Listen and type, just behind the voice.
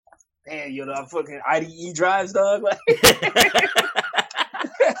damn, yo, the fucking IDE drives, dog. Like,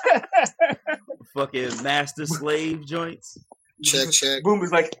 fucking master slave joints. Check. Boom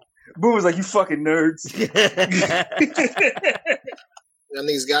was like, you fucking nerds. Y'all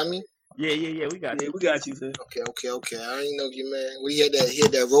niggas got me? Yeah, we got you. We got you, man. Okay. I ain't know you, man. He had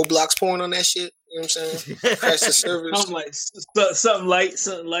that Roblox porn on that shit. You know what I'm saying? Crash the servers. I'm like, something light,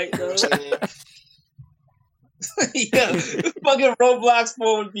 though. You know what I'm saying? Yeah, fucking Roblox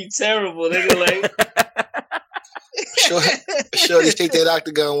porn would be terrible. Nigga, like, sure, just take that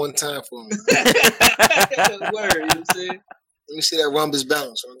octagon one time for me. Word, you know what I'm saying? Let me see that rumbus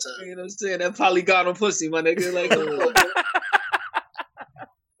bounce one time. You know what I'm saying? That polygonal pussy, my nigga. Like,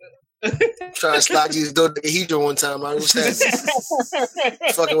 trying to slide you dodecahedron one time. I was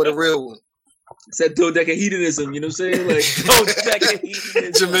fucking with a real one. It's that dodecahedonism, you know what I'm saying? Like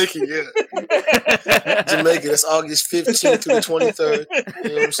Dodecahedonism. Jamaica, yeah. Jamaica, that's August 15th through the 23rd. You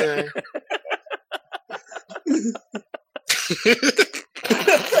know what I'm saying?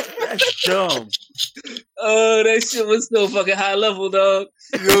 That's dumb. Oh, that shit was so fucking high level, dog.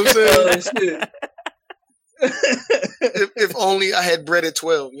 You know what I'm saying? Oh, shit. If only I had bread at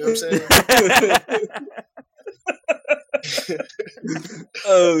 12, you know what I'm saying?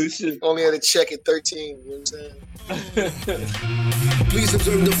 Oh shit. Only had a check at 13, you know what I'm saying? Please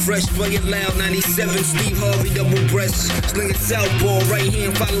observe the fresh, play it loud, 97, Steve Harvey, double breast, sling it southpaw, right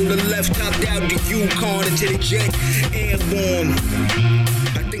hand, follow the left, top down the Yukon into the jet, airborne.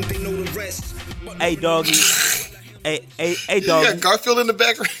 I think they know the rest. Hey, doggy. Hey, You doggy. got Garfield in the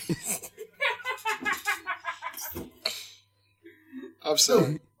background. I'm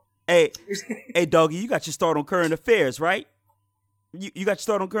sorry. Hey, doggy, you got your start on current affairs, right? You got your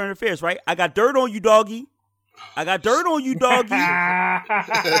start on current affairs, right? I got dirt on you, doggy.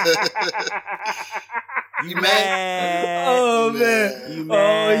 You mad? Oh man. You mad?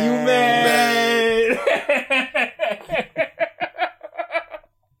 Oh, you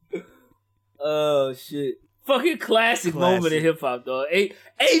mad? Oh shit. Fucking classic moment in hip hop, dog.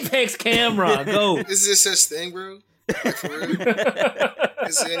 Apex Cameron, go. Is there such thing, bro? Like, for real?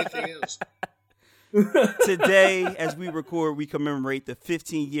 Is there anything else? Today, as we record, we commemorate the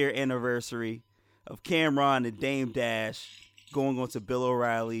 15-year anniversary of Cameron and Dame Dash going on to Bill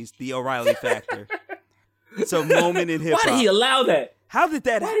O'Reilly's The O'Reilly Factor. It's a moment in hip hop. Why did he allow that? How did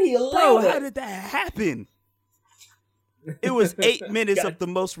that happen? How did that happen? It was 8 minutes of the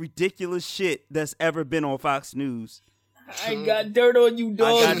most ridiculous shit that's ever been on Fox News. I got dirt on you,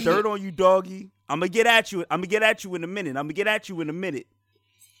 dog. I got dirt on you, doggy. I'm gonna get at you in a minute.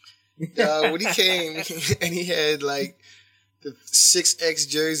 When he came and he had like the 6X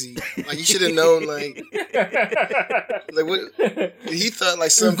jersey, like you should have known, like what he thought,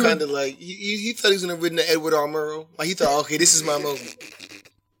 like some kind of like he thought he was gonna win the Edward R. Murrow. Like he thought, okay, this is my moment.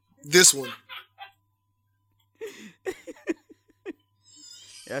 This one.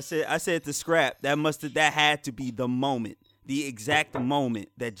 I said to Scrap, that had to be the moment, the exact moment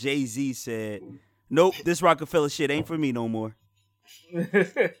that Jay-Z said, nope, this Rockefeller shit ain't for me no more.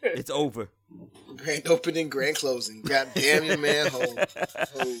 It's over. Grand opening, grand closing. God damn your man, ho.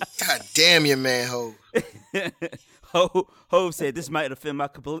 God damn your man, ho. Ho said this might offend my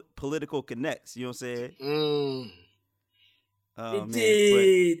political connects. You know what I'm saying? Oh, it man.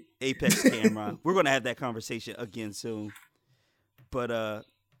 did. But Apex Cameron. We're gonna have that conversation again soon. But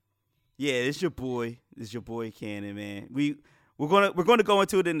yeah, it's your boy Cannon, man. We're gonna go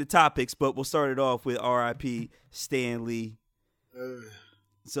into it in the topics, but we'll start it off with R.I.P. Stan Lee.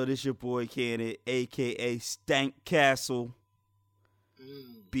 So this your boy Cannon, aka Stank Castle,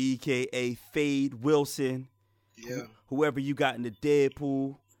 BKA Fade Wilson. Yeah. Whoever you got in the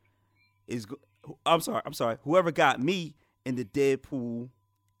Deadpool is. I'm sorry. Whoever got me in the Deadpool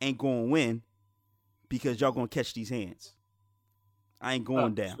ain't gonna win because y'all gonna catch these hands. I ain't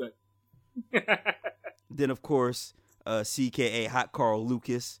going down. Then of course, CKA Hot Carl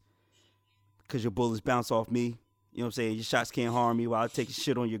Lucas, because your bullets bounce off me. You know what I'm saying? Your shots can't harm me while I take a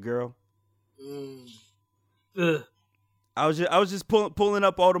shit on your girl. I was just pulling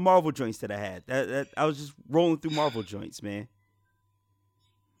up all the Marvel joints that I had. That I was just rolling through Marvel joints, man.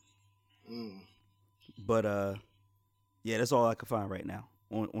 But yeah, that's all I can find right now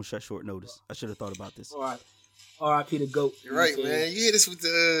on such short notice. I should have thought about this. All right. R.I.P. the GOAT. You're right, man. You hit us with the,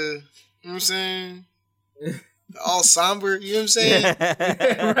 you know what I'm saying? All somber, you know what I'm saying?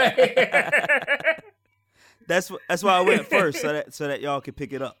 Right. That's why I went first, so that y'all can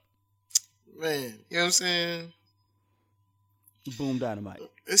pick it up. Man, you know what I'm saying? Boom Dynamite.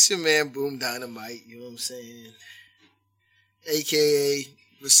 It's your man Boom Dynamite, you know what I'm saying? AKA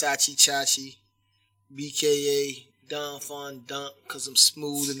Versace Chachi, BKA Don Fondant because I'm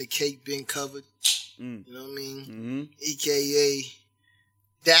smooth and the cake been covered. You know what I mean? Mm-hmm. AKA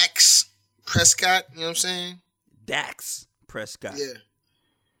Dax Prescott. You know what I'm saying? Dax Prescott. Yeah.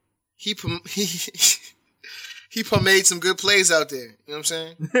 He made some good plays out there. You know what I'm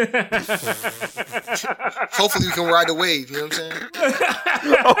saying? Hopefully we can ride the wave. You know what I'm saying?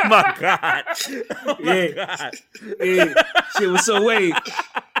 Oh my God. Oh my God. Yeah. Shit was so wave.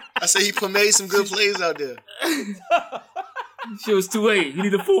 I say he made some good plays out there. Shit was too late. You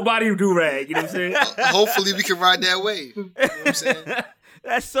need a full body do-rag. You know what I'm saying? Hopefully we can ride that wave. You know what I'm saying?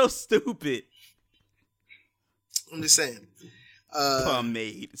 That's so stupid. I'm just saying.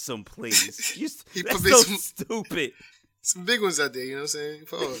 Made some plays. He That's made so some- stupid. Some big ones out there, you know what I'm saying?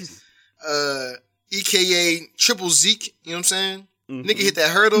 Pause. EKA Triple Zeke, you know what I'm saying? Mm-hmm. Nigga hit that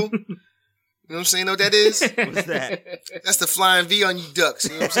hurdle. You know what I'm saying? Know what that is? What's that? That's the flying V on you ducks,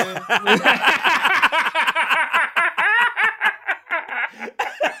 you know what I'm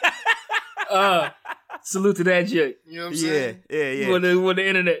saying? Salute to that shit. You know what I'm saying? Yeah. You on the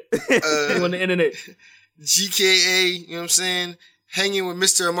internet. You on the internet. GKA, you know what I'm saying? Hanging with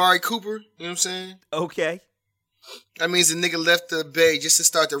Mr. Amari Cooper, you know what I'm saying? Okay. That means the nigga left the Bay just to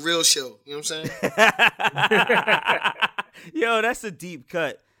start the real show, you know what I'm saying? Yo, that's a deep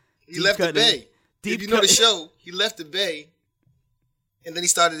cut. He left the Bay. Deep If you know cut. the show, he left the Bay and then he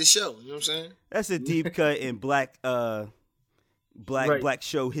started the show, you know what I'm saying? That's a deep cut in black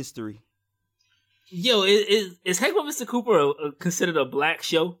show history. Yo, is Hang with Mr. Cooper considered a black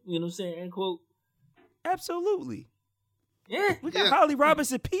show? You know what I'm saying? End quote. Absolutely. Yeah. We got Holly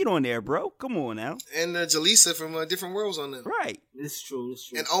Robinson Pete on there, bro. Come on now. And Jaleesa from Different Worlds on them. Right. It's true. It's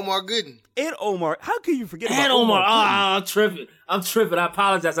true. And Omar Gooden. And Omar. How can you forget about And Omar. Gooden? I'm tripping. I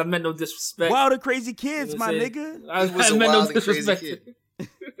apologize. I meant no disrespect. Wild and Crazy Kids, You know what my I'm saying? nigga. I He was a meant no wild and crazy disrespect. kid.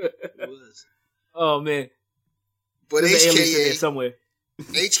 It was. Oh, man. But There's an alias in there HKA, somewhere.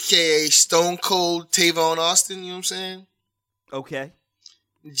 HKA Stone Cold Tavon Austin, you know what I'm saying? Okay.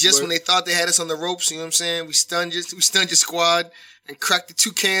 Just Word. when they thought they had us on the ropes, you know what I'm saying? We stunned your squad and cracked the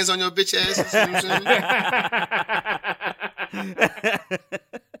 2 cans on your bitch asses, you know what I'm saying?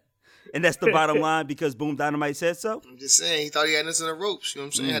 And that's the bottom line because Boom Dynamite said so? I'm just saying, he thought he had us on the ropes, you know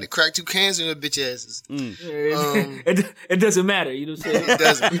what I'm saying? Had to crack 2 cans on your bitch asses. It doesn't matter. You know what I'm saying? It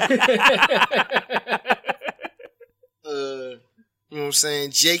doesn't. You know what I'm saying?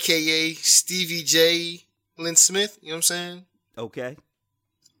 JKA Stevie J Lynn Smith, you know what I'm saying? Okay.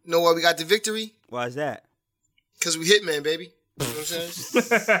 Know why we got the victory? Why is that? Because we Hitman, baby. You know what I'm saying?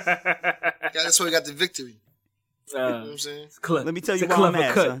 That's why we got the victory. You know what I'm saying? Let me tell you why I'm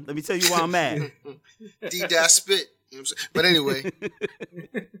mad, son. Let me tell you why I'm mad. D-Dash spit. You know what I'm saying? But anyway.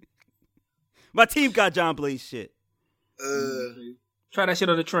 My team got John Blaze shit. Try that shit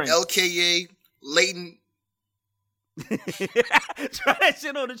on the train. LKA Leighton. Try that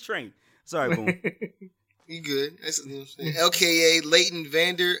shit on the train. Sorry, Boom. You good. That's, you know what I'm saying? LKA Leighton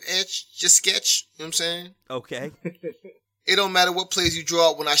Vander Etch. Just sketch. You know what I'm saying? Okay. It don't matter what plays you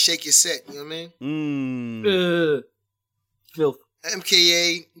draw up when I shake your set. You know what I mean? Filth.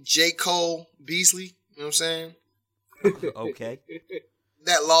 MKA J. Cole Beasley. You know what I'm saying? Okay.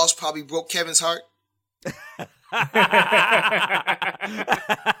 That loss probably broke Kevin's heart.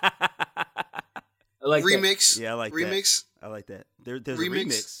 I like Remix. Yeah, I like Remix. that. I like that. There's a Remix.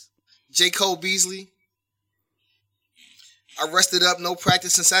 remix. J. Cole Beasley. I rested up, no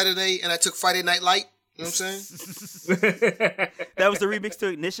practice on Saturday, and I took Friday Night Light. You know what I'm saying? that. That was the remix to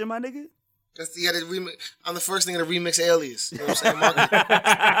Ignition, my nigga? That's the other remix. I'm the first thing to remix Alias. You know what I'm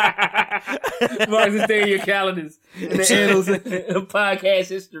saying? Mark this day in your calendars. In the annals of podcast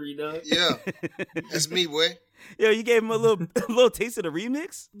history, dog. Yeah. That's me, boy. Yo, you gave him a little taste of the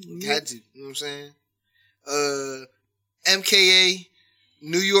remix? Had to. You know what I'm saying? MKA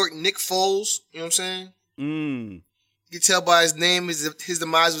New York Nick Foles. You know what I'm saying? You can tell by his name his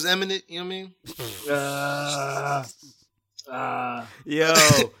demise was imminent. You know what I mean? Yo,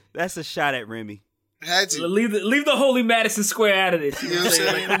 that's a shot at Remy. Had to. Leave the Holy Madison Square out of this. You know what I'm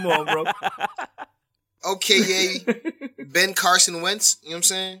saying? Like, come on, bro. OKA Ben Carson Wentz. You know what I'm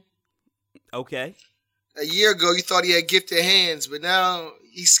saying? Okay. A year ago, you thought he had gifted hands, but now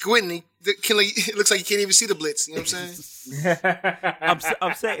he's squinting. It looks like he can't even see the blitz. You know what I'm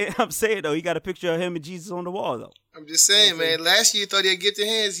saying? I'm saying though, he got a picture of him and Jesus on the wall though. I'm just saying, man. Last year, you thought he had gifted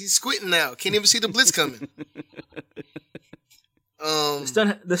hands. He's squinting now. Can't even see the blitz coming.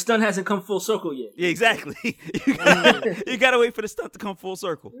 The stunt hasn't come full circle yet. Yeah, exactly. You gotta wait for the stunt to come full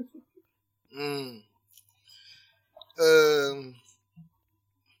circle.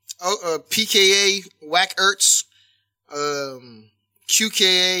 PKA Whack Ertz,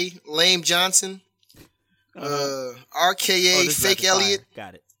 QKA Lame Johnson, RKA Fake Elliott.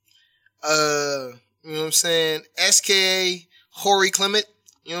 Got it. You know what I'm saying? SKA Hori Clement.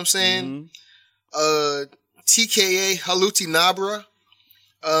 You know what I'm saying? TKA Haluti Nabra.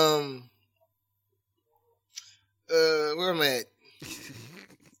 Where am I at?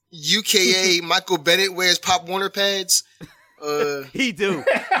 UKA Michael Bennett wears Pop Warner pads. He do.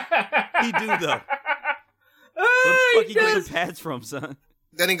 He do though. Where the fuck you get the pads from, son?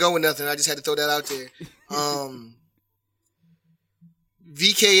 That didn't go with nothing. I just had to throw that out there.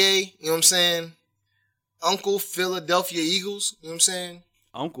 VKA, you know what I'm saying? Uncle Philadelphia Eagles, you know what I'm saying?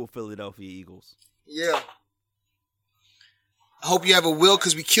 Uncle Philadelphia Eagles. Yeah. I hope you have a will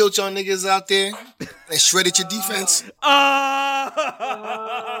because we killed y'all niggas out there and shredded your defense.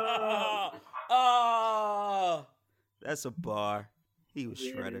 That's a bar. He was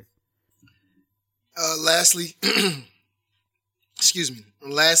shredder. Lastly, excuse me.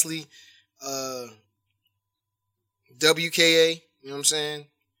 And lastly, WKA, you know what I'm saying?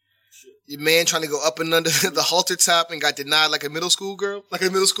 Your man trying to go up and under the halter top and got denied like a middle school girl, like a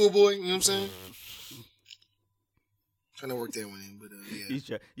middle school boy, you know what I'm saying? Trying to work that one in, but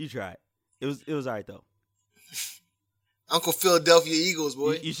yeah. You tried. It was all right though. Uncle Philadelphia Eagles,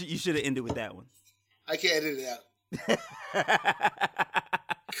 boy. You should have ended with that one. I can't edit it out.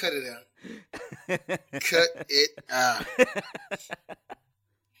 Cut it out. Cut it out.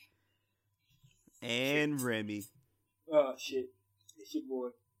 And Remy. Oh shit. It's your boy.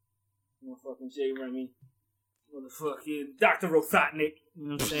 Motherfucking J. Remy. Motherfucking Dr. Rothotnik. You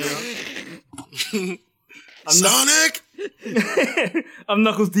know what I'm saying? Sonic! I'm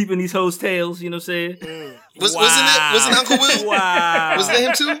knuckles deep in these hoes' tails, you know what I'm saying? Wasn't it Uncle Will? Wow. Wasn't that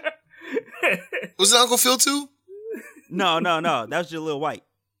him too? Was it Uncle Phil too? No. That was your little white.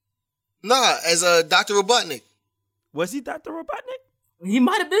 Nah, as Dr. Robotnik. Was he Dr. Robotnik? He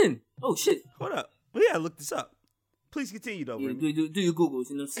might have been. Oh shit. Hold up. We gotta look this up. Please continue though, Yeah, Remy. do your Googles,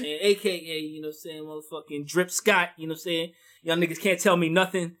 you know what I'm saying? AKA, you know what I'm saying, motherfucking Drip Scott, you know what I'm saying? Y'all niggas can't tell me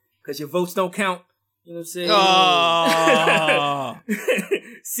nothing because your votes don't count. You know what I'm saying? Oh.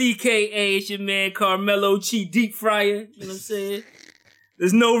 CKA, it's your man Carmelo Chi Deep Fryer. You know what I'm saying?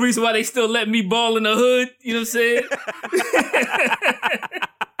 There's no reason why they still let me ball in the hood. You know what I'm saying?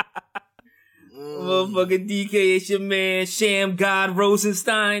 Motherfucking DK, it's your man Sham God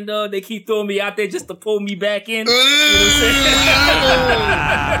Rosenstein, dog. They keep throwing me out there just to pull me back in. You know what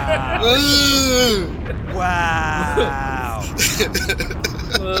I'm saying? Wow.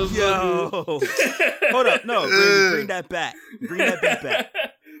 Yo. Hold up. No, bring that back. Bring that beat back.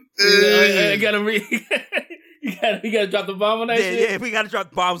 I gotta read. You gotta drop the bomb on that shit? Yeah, we gotta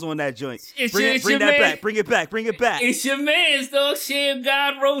drop bombs on that joint. Bring that back. Bring it back. It's your man's, dog. Sham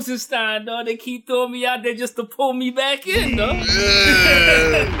God Rosenstein, dog. They keep throwing me out there just to pull me back in, dog.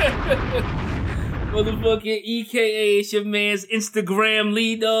 Motherfucking EKA, it's your man's Instagram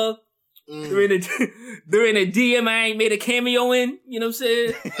lead, dog. They're in a DM I ain't made a cameo in, you know what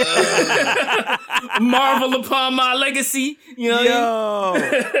I'm saying? Marvel upon my legacy, you know what I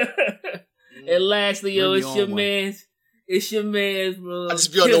mean? And lastly, yo, it's your man's. It's your man's, bro. I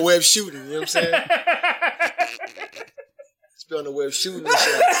just be on the web shooting, you know what I'm saying? Just be on the web shooting and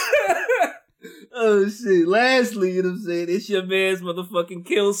shit. Oh, shit. Lastly, you know what I'm saying? It's your man's motherfucking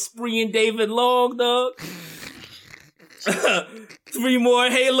Kill Spree and David Long, dog. 3 more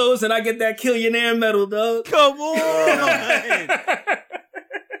Halos and I get that Killionaire medal, dog. Come on!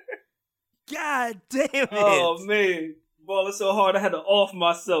 God damn it! Oh, man. Balling so hard I had to off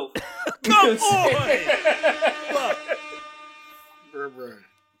myself. Come on!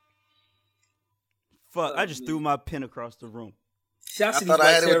 Fuck, I just threw my pen across the room. I thought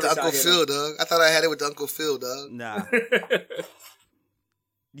I had it with the Uncle Phil, dog. I thought I had it with the Uncle Phil, dog. Nah.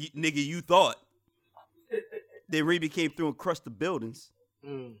 Nigga, you thought. Then Remy came through and crushed the buildings.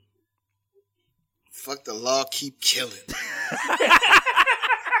 Fuck the law, keep killing.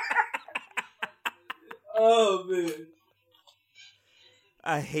 Oh, man.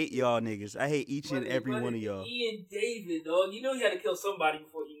 I hate y'all niggas. I hate each and every one of y'all. Ian David, dog. You know he had to kill somebody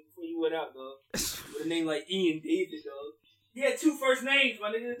before he went out, dog. With a name like Ian David, dog. He had 2 first names,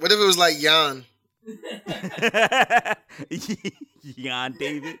 my nigga. What if it was like Jan? Jan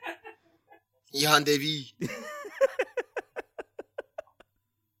David? Jan David.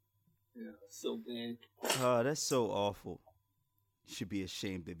 Yeah, so bad. Oh, that's so awful. You should be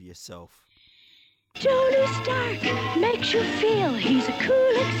ashamed of yourself. Tony Stark makes you feel he's a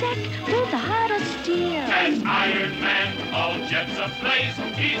cool exec with a heart of steel. As Iron Man, all jets ablaze,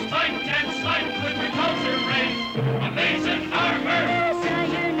 he's fight and snipe with repulsor rays. Amazing armor, Yes,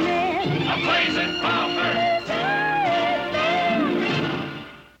 Iron Man. a blazing bomber. Yes, Iron Man.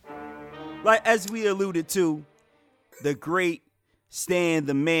 like as we alluded to, the great Stan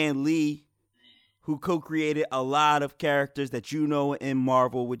the Man Lee, who co-created a lot of characters that you know in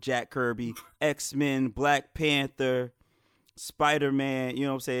Marvel with Jack Kirby, X-Men, Black Panther, Spider-Man, you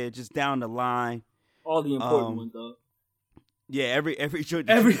know what I'm saying, just down the line. All the important ones, dog. Yeah, every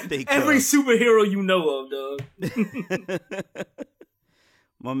superhero you know of, dog.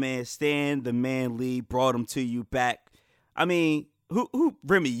 My man Stan the Man Lee brought him to you back. I mean, who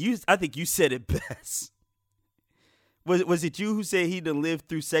Remy, I think you said it best. Was it you who said he done lived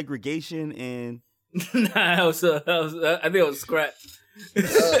through segregation and Nah, I think it was Scrap.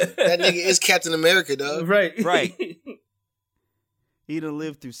 That nigga is Captain America, dog. Right. He done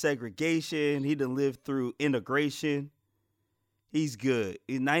lived through segregation. He done lived through integration. He's good.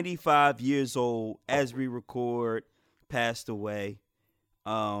 He's 95 years old as we record, passed away.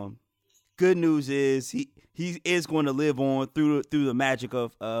 Good news is he is going to live on through the magic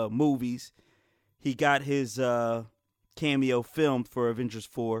of movies. He got his cameo filmed for Avengers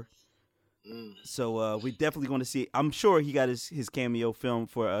 4. So we definitely going to see. I'm sure he got his cameo film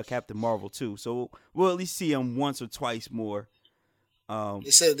for Captain Marvel too. So we'll at least see him once or twice more. They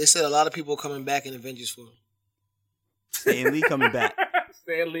said a lot of people coming back in Avengers 4. Stan Lee coming back.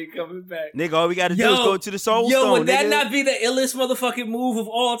 Stan Lee coming back. Nigga, all we got to do is go to the Soul Stone. Would that not be the illest motherfucking move of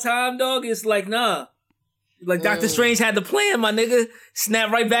all time, dog? It's like, nah. Like Doctor Strange had the plan, my nigga.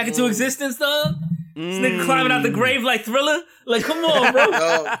 Snap right back into existence, dog. This nigga climbing out the grave like Thriller. Like, come on, bro.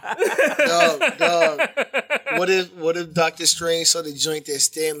 Dog. What if Doctor Strange saw the joint that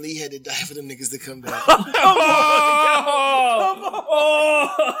Stan Lee had to die for them niggas to come back? Come on.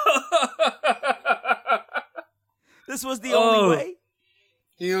 This was the only way.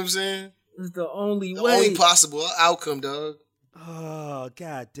 You know what I'm saying? It's the only the way. only possible outcome, dog. Oh,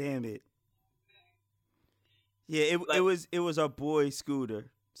 god damn it. Yeah, it was our boy Scooter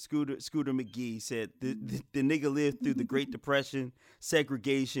McGee said the nigga lived through the Great Depression,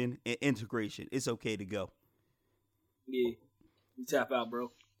 segregation, and integration. It's okay to go. Yeah, you tap out, bro.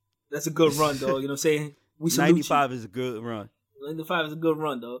 That's a good run, dog. You know what I'm saying? 95 is a good run. 95 is a good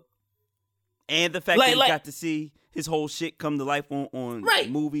run, dog. And the fact that he got to see his whole shit come to life on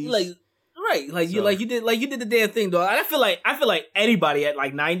movies, you did the damn thing, dog. And I feel like anybody at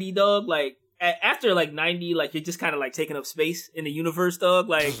like 90, dog, like. After like 90, like you're just kind of like taking up space in the universe, dog.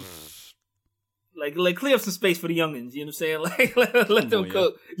 Like clear up some space for the youngins. You know what I'm saying? Like let them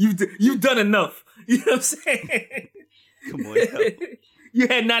cook. You've done enough. You know what I'm saying? Come on, yo. You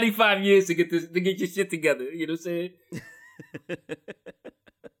had 95 years to get your shit together. You know what I'm saying?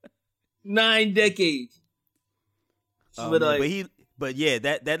 9 decades. But yeah,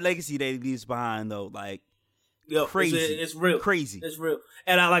 that legacy that he leaves behind though, like. Yo, crazy. It's real. Crazy. It's real.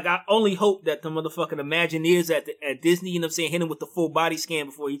 And I only hope that the motherfucking Imagineers at Disney, you know what I'm saying, hit him with the full body scan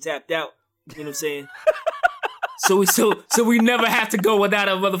before he tapped out. You know what I'm saying? so we never have to go without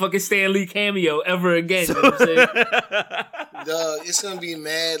a motherfucking Stan Lee cameo ever again. You know what I'm saying? Dog, it's gonna be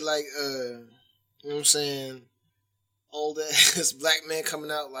mad like you know what I'm saying? Old ass black man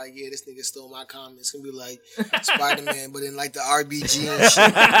coming out like, yeah, this nigga stole my comment. It's gonna be like Spider-Man, but in like the RBG and shit.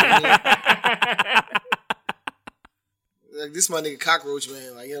 You know what I mean? Like, this my nigga Cockroach,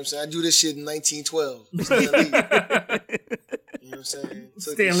 man. Like, you know what I'm saying? I do this shit in 1912. Stan Lee. You know what I'm saying?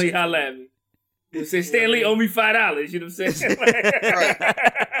 Stan Lee, holla at me. You know what I'm saying? Stan Lee owe me $5. You know what I'm saying? Right.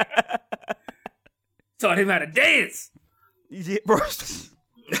 Taught him how to dance. Yeah, bro. I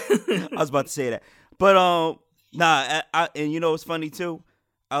was about to say that. But, and you know what's funny, too?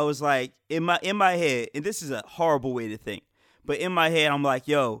 I was like, in my head, and this is a horrible way to think, but in my head, I'm like,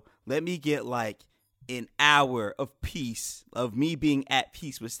 yo, let me get, like, an hour of peace, of me being at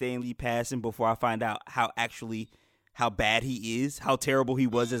peace with Stan Lee passing before I find out how bad he is, how terrible he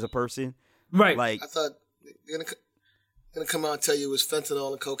was as a person. Right. Like, I thought they're gonna come out and tell you it was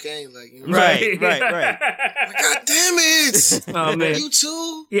fentanyl and cocaine. Like, you know right. Like, God damn it! Oh, man. You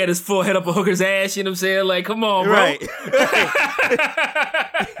too? He had his forehead up a hooker's ass, you know what I'm saying? Like, come on, bro. Right. The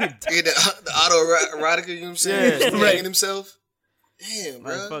autoerotica, you know what I'm saying? Yeah, Hanging himself. Damn,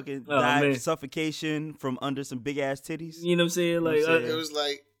 bro. Like fucking died of suffocation from under some big ass titties. You know what I'm saying? Like, it was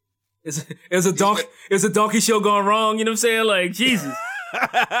like it's a donkey show gone wrong. You know what I'm saying? Like, Jesus.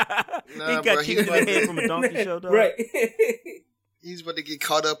 He got kicked in the head from a donkey show, dog. Right. He's about to get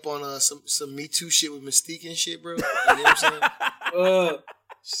caught up on some Me Too shit with Mystique and shit, bro. You know what I'm saying?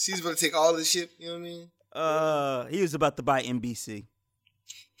 She's about to take all this shit. You know what I mean? He was about to buy NBC.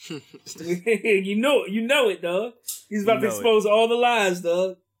 you know it, dog. He's about to expose all the lies,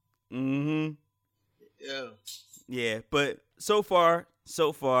 dog. Mm-hmm. Yeah. Yeah, but so far,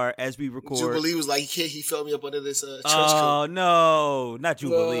 as we record, Jubilee was like, he felt me up under this trench coat. Oh no, not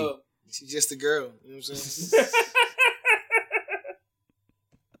Jubilee. She's just a girl. You know what I'm saying?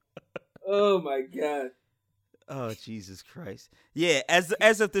 Oh my God. Oh, Jesus Christ. Yeah,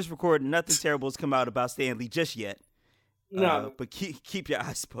 as of this recording, nothing terrible has come out about Stan Lee just yet. No. But keep your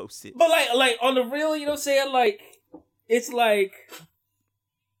eyes posted. But like on the real, you know what I'm saying? Like, it's like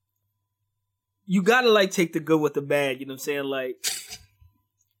you gotta like take the good with the bad, you know what I'm saying? Like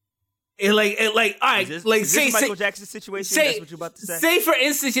all right, is like this say Michael Jackson situation? That's what you're about to say? Say for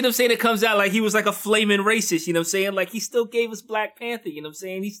instance, you know what I'm saying, it comes out like he was like a flaming racist, you know what I'm saying? Like he still gave us Black Panther, you know what I'm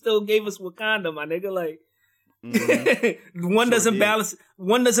saying? He still gave us Wakanda, my nigga. Like one doesn't balance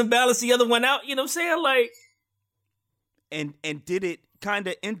the other one out, you know what I'm saying? Like and did it kind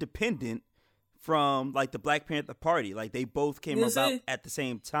of independent from like the Black Panther Party. Like they both came about at the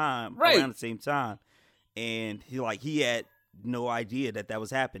same time, right around the same time. And he had no idea that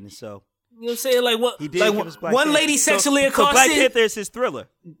was happening. So you know what I'm saying? Like what? He did like give us Black one Panther. lady sexually so accosted. Black Panther is his Thriller.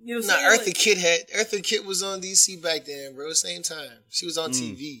 You know what I'm Nah, saying? Eartha Kitt was on DC back then, bro. Same time. She was on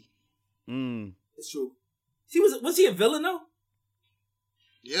TV. It's true. Was he a villain though?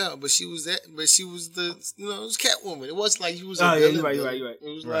 Yeah, but she was that. But she was the it was Catwoman. It wasn't like he was a villain. You're right. It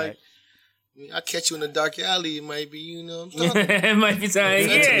was like I catch you in a dark alley. It might be it might be time.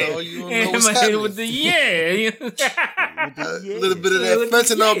 Yeah, you don't know what's happening. With the a little bit of that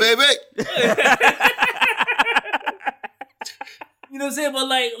fentanyl, baby. You know what I'm saying? But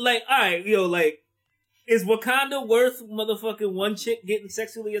like, all right, like, is Wakanda worth motherfucking one chick getting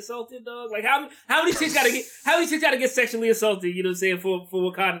sexually assaulted, dog? Like, how many chicks gotta get sexually assaulted? You know what I'm saying for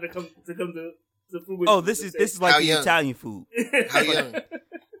Wakanda to come to fruition? Oh, this is like the Italian food. How young?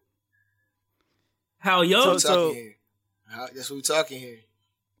 How young? So that's what we're talking here.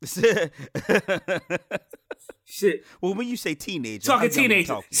 Shit. Well, when you say teenager, talking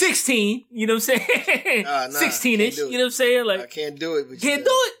teenager, 16. You know what I'm saying? 16ish. You know what I'm saying? Like I can't do it. But can't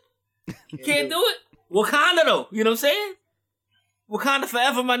do it. Can't do it. Wakanda though. You know what I'm saying? Wakanda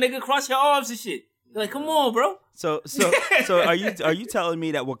forever, my nigga. Cross your arms and shit. Like, come on, bro. So are you telling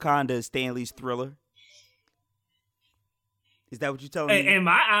me that Wakanda is Stan Lee's Thriller? Is that what you're telling me? In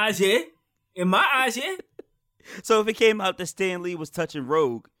my eyes, yeah. In my eyes, yeah. So if it came out that Stan Lee was touching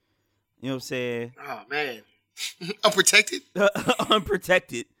Rogue, you know what I'm saying? Oh man, unprotected.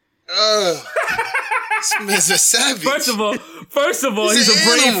 Unprotected. This man's a savage. First of all, he's a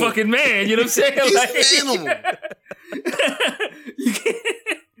brave fucking man. You know what I'm saying? He's an animal. You can't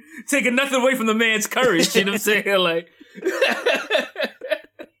taking nothing away from the man's courage. You know what I'm saying? Like,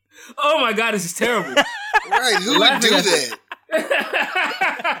 oh my God, this is terrible. Right? Who would do that?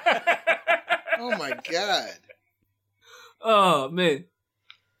 Oh my God. Oh man.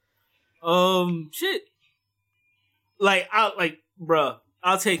 Shit. Like bruh.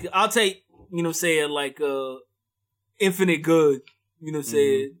 I'll take, you know what I'm saying, like Infinite Good, you know what I'm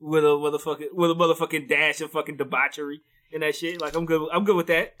saying, with a motherfucking dash of fucking debauchery and that shit. Like I'm good with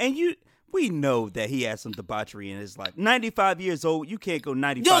that. And we know that he has some debauchery in his life. 95 years old, you can't go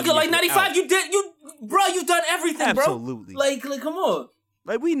 95 Yo, years like 95, you've done everything, Absolutely. bro. Like come on.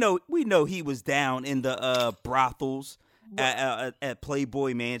 Like we know he was down in the brothels at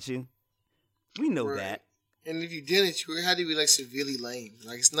Playboy Mansion. We know that. And if you didn't, you had to be like severely lame.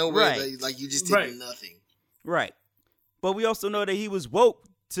 Like it's no way that like you just did nothing. Right. But we also know that he was woke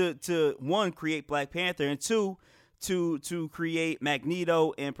to one, create Black Panther, and two, to create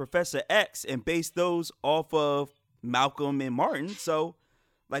Magneto and Professor X and base those off of Malcolm and Martin. So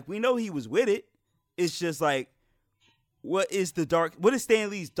like we know he was with it. It's just like, what is Stan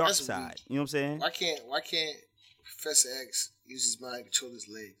Lee's dark side? You know what I'm saying? Why can't Professor X use his mind to control his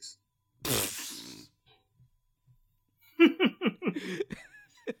legs?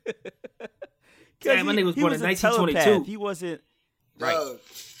 Damn, my nigga was born in 1922. He wasn't right.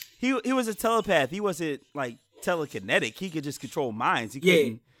 He was a telepath. He wasn't like telekinetic. He could just control minds. He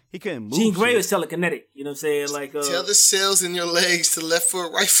couldn't move. Jean Grey was telekinetic. You know what I'm saying? Like tell the cells in your legs to left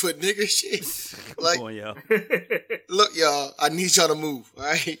foot, right foot, nigga. Shit. Like, come on, yo. Look, y'all. I need y'all to move. All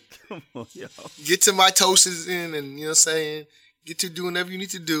right. Come on, yo. Get to mitosis in, and you know what I'm saying. Get to doing whatever you need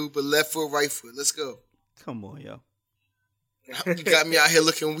to do, but left foot, right foot. Let's go. Come on, yo. You got me out here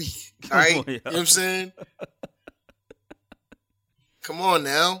looking weak. All right? On, you know what I'm saying? Come on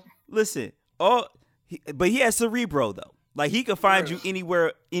now. Listen, but he has Cerebro, though. Like, he could find you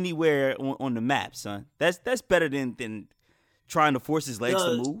anywhere on the map, son. That's better than trying to force his legs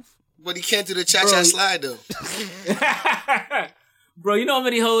to move. But he can't do the cha-cha slide, though. Bro, you know how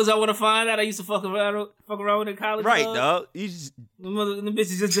many hoes I want to find that I used to fuck around with in college? Right, dog. You just them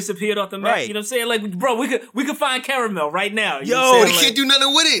bitches just disappeared off the map. Right. You know what I'm saying? Like, bro, we could find Caramel right now. You Yo, know what I'm But saying? he can't do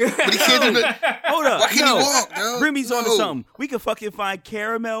nothing with it. But he can't do nothing. hold up. Why can't he walk, dog? Remy's onto No. something. We can fucking find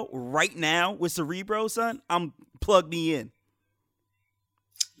Caramel right now with Cerebro, son. Plug me in.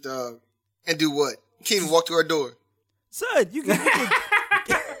 Dog. And do what? You can't even walk to our door. Son, you can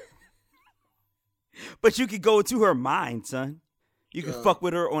but you could go into her mind, son. You can fuck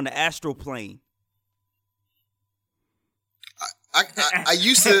with her on the astral plane. I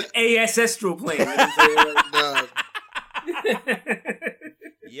used to. ancestral plane. You know what I'm saying?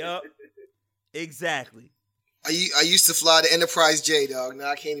 Yup. Exactly. I used to fly the Enterprise J, dog. Now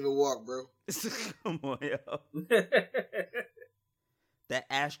I can't even walk, bro. Come on, yo. That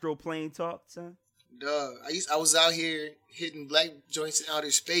astral plane talk, son. Dog. I was out here hitting black joints in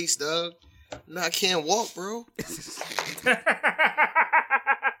outer space, dog. Now I can't walk, bro.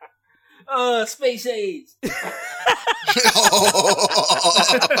 Space AIDS.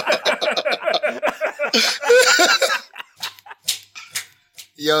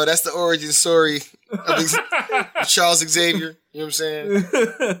 Yo, that's the origin story of Charles Xavier. You know what I'm saying?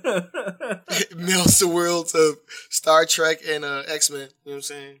 Melts the worlds of Star Trek and X-Men. You know what I'm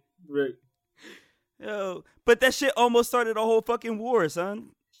saying? Right. Yo, but that shit almost started a whole fucking war, son.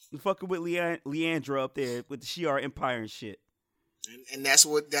 Fucking with Leandra up there with the Shi'ar Empire and shit. And that's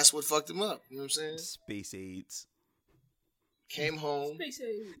what fucked him up. You know what I'm saying? Space AIDS. Came home. Space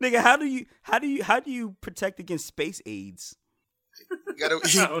AIDS. Nigga, how do you protect against space AIDS? I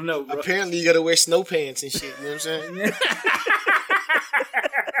don't know, bro. Apparently you gotta wear snow pants and shit. You know what I'm saying?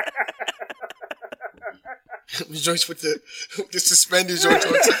 The joints with the suspenders joints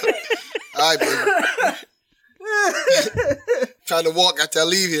on top. All right, baby. Trying to walk after I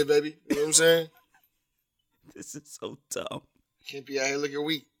leave here, baby. You know what I'm saying? This is so dumb. Can't be out here looking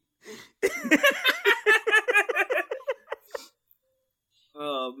weak.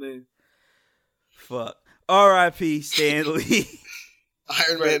 Oh man. Fuck. R.I.P. Stan Lee.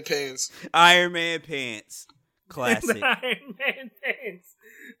 Iron Man pants. Iron Man pants. Classic. Iron Man pants.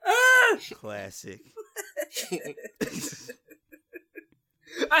 Classic.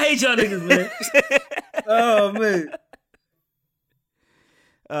 I hate y'all niggas, man. Oh man.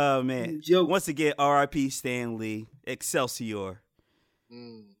 Oh man. Joke. Once again, R.I.P. Stan Lee. Excelsior.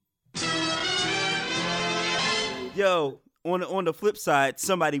 Yo, on the flip side,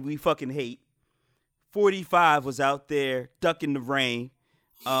 somebody we fucking hate. 45 was out there ducking the rain.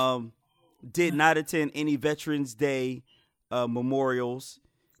 Did not attend any Veterans Day memorials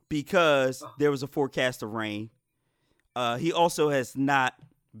because there was a forecast of rain. He also has not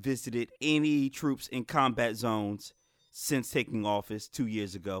visited any troops in combat zones since taking office 2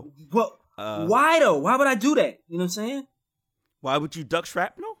 years ago. Well, why though? Why would I do that? You know what I'm saying? Why would you duck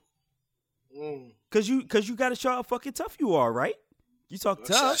shrapnel? Cause you gotta show how fucking tough you are, right? You talk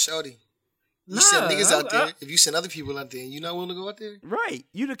tough. Shorty. You send niggas out there. If you send other people out there, you not willing to go out there? Right.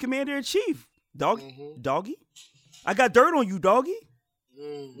 You the commander in chief. Doggy. I got dirt on you, doggy.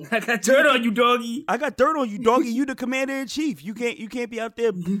 I got dirt on you, doggy. I got dirt on you, doggy. You the commander in chief. You can't be out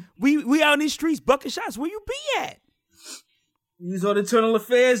there. We out in these streets bucking shots. Where you be at? Use on internal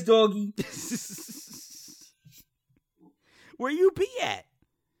affairs, doggy. Where you be at?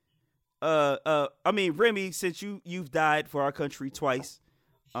 I mean, Remy, since you've died for our country twice,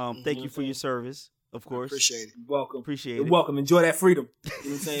 thank you for your service, of course. Appreciate it. Welcome. Appreciate You're it. welcome. Enjoy that freedom. You know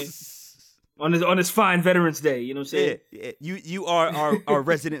what I'm saying? on this fine Veterans Day, you know what I'm saying? Yeah. You are our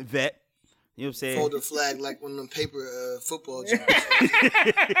resident vet. You know what I'm saying? Fold the flag like one of them paper football jumps.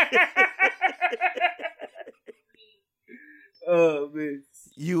 Oh man.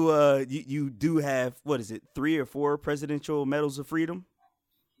 You do have, what is it, 3 or 4 presidential medals of freedom?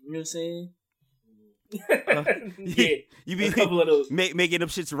 You know what I'm saying? Yeah, you be a couple of those. making them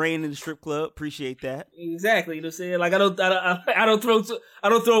shits rain in the strip club. Appreciate that. Exactly. You know what I'm saying? Like I don't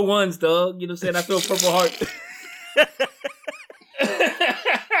throw ones, dog. You know what I'm saying? I throw Purple Heart.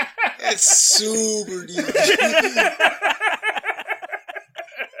 That's super deep.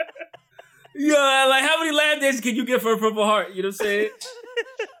 Yeah, like how many lap dances can you get for a Purple Heart? You know what I'm saying?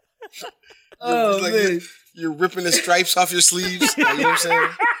 Oh like man. You're ripping the stripes off your sleeves. Like, you know what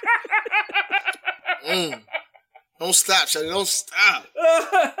I'm saying? Don't stop, Shady. Don't stop.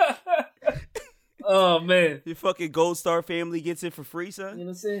 Oh man. Your fucking Gold Star family gets it for free, son. You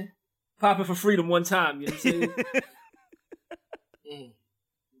know what I'm saying? Pop it for freedom one time. You know what I'm saying?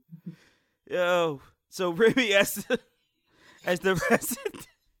 Yo, so Remy as the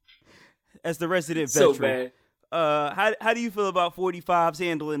resident So veteran. bad. How do you feel about 45's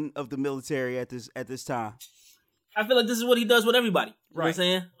handling of the military at this time? I feel like this is what he does with everybody. You know what I'm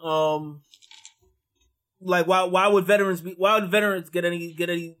saying? Like why would veterans get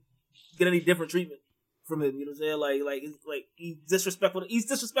any different treatment from him? You know what I'm saying? Like he's disrespectful. He's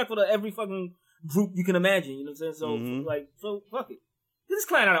disrespectful to every fucking group you can imagine. You know what I'm saying? So so fuck it. Get this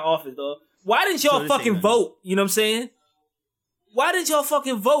clown out of office, dog. Why didn't y'all fucking vote? You know what I'm saying? Why didn't y'all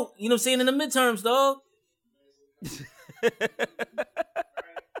fucking vote? You know what I'm saying? In the midterms, dog.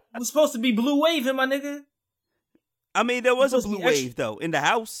 We're supposed to be blue waving, my nigga. I mean, there was a blue wave though in the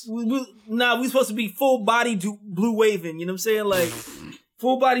house. We supposed to be full body blue waving. You know what I'm saying? Like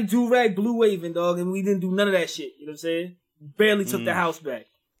full body do rag blue waving, dog, and we didn't do none of that shit. You know what I'm saying? Barely took the house back.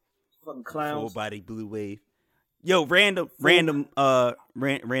 Fucking clowns. Full body blue wave. Yo, random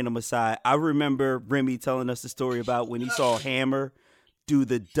aside. I remember Remy telling us the story about when he saw Hammer do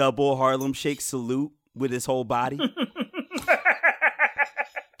the double Harlem Shake salute with his whole body.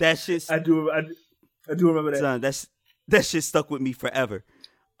 That shit. I do remember that. Son, that shit stuck with me forever.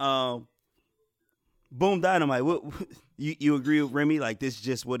 Boom Dynamite. What you agree with Remy? Like this is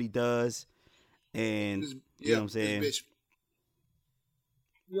just what he does, and you know what I'm saying.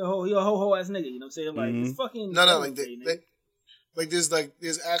 You're a whole ass nigga. You know what I'm saying? Like it's fucking no.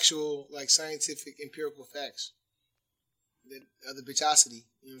 There's actual like scientific empirical facts that are the bitchosity.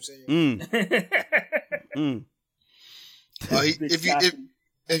 You know what I'm saying?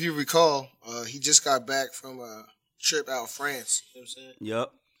 If you recall, he just got back from a trip out of France. You know what I'm saying?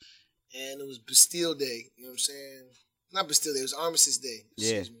 Yep. And it was Bastille Day. You know what I'm saying? Not Bastille Day. It was Armistice Day.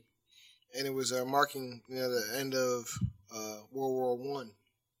 Excuse me. And it was marking the end of World War One.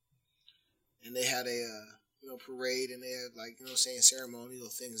 And they had a parade, and they had ceremonial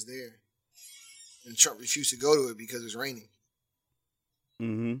things there. And Trump refused to go to it because it was raining.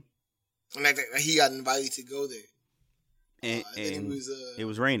 Mm-hmm. And he got invited to go there. And it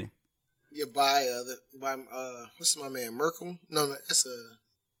was raining. Yeah, by what's my man, Merkel? No, that's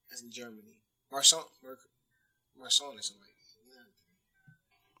in Germany. Marsan or something like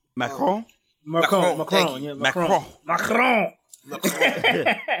that. Macron.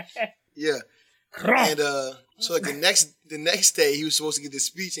 Yeah. And so like the next day he was supposed to give the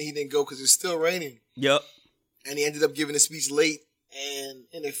speech and he didn't go because it was still raining. Yep. And he ended up giving the speech late and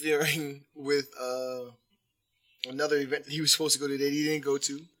interfering with another event that he was supposed to go to that he didn't go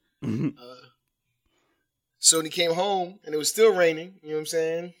to. Mm-hmm. So when he came home and it was still raining, you know what I'm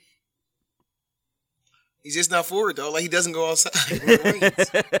saying? He's just not for it though. Like he doesn't go outside when it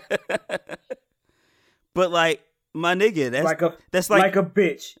rains. But like my nigga, that's like a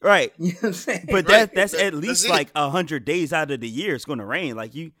bitch, right? You know what I'm saying? But that's at least like 100 days out of the year it's gonna rain.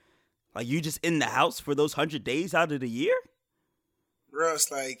 Like you just in the house for those 100 days out of the year, bro. It's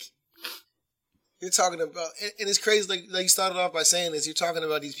like you're talking about, and it's crazy. Like you started off by saying this. You're talking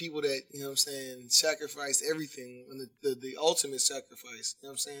about these people that you know what I'm saying sacrificed everything, and the ultimate sacrifice. You know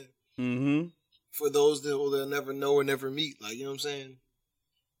what I'm saying? Mm-hmm. For those that will never know or never meet, like you know what I'm saying,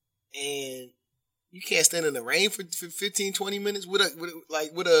 and. You can't stand in the rain for 15, 20 minutes with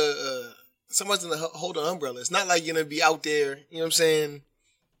someone's gonna hold an umbrella. It's not like you're gonna be out there, you know what I'm saying?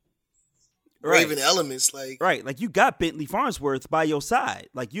 Braving the elements, like right. Like you got Bentley Farnsworth by your side.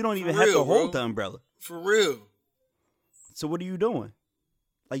 Like you don't even have to hold the umbrella. For real. So what are you doing?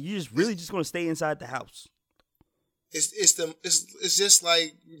 Like you just really just gonna stay inside the house. It's just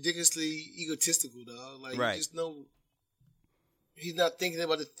like ridiculously egotistical, dog. Like you just know. He's not thinking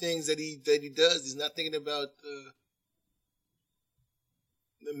about the things that he does. He's not thinking about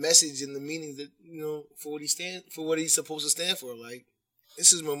the message and the meaning that for what he's supposed to stand for. Like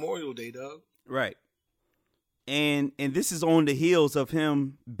this is Memorial Day, dog. Right. And this is on the heels of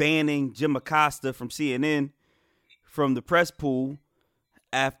him banning Jim Acosta from CNN from the press pool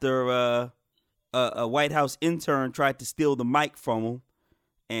after a White House intern tried to steal the mic from him,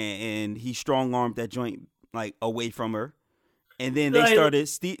 and he strong-armed that joint like away from her. And then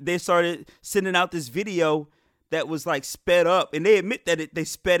they started sending out this video that was like sped up, and they admit that they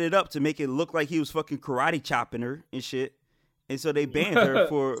sped it up to make it look like he was fucking karate chopping her and shit. And so they banned her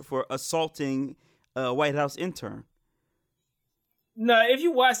for assaulting a White House intern. Nah, if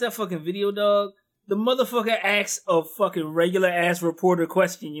you watch that fucking video, dog, the motherfucker asks a fucking regular ass reporter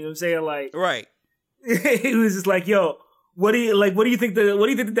question. You know what I'm saying? Like, right? He was just like, "Yo, what do you think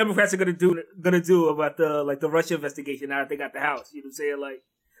the Democrats are gonna do about the Russia investigation now that they got the House?" You know what I'm saying? Like,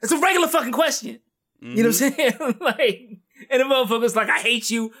 it's a regular fucking question. Mm-hmm. You know what I'm saying? Like, and the motherfucker's like, "I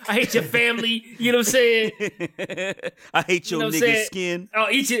hate you. I hate your family." You know what I'm saying? I hate your nigga skin. I'll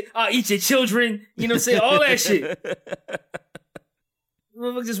eat your children. You know what I'm saying? All that shit.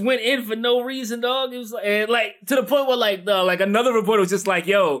 Motherfucker just went in for no reason, dog. It was like to the point where like another reporter was just like,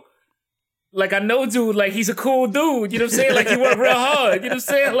 "Yo, Like, I know dude, like, he's a cool dude, you know what I'm saying? Like, he worked real hard, you know what I'm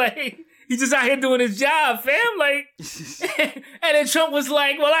saying? Like, he's just out here doing his job, fam. Like, and then Trump was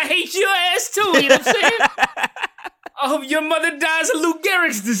like, well, I hate your ass too, you know what I'm saying? I hope your mother dies of Lou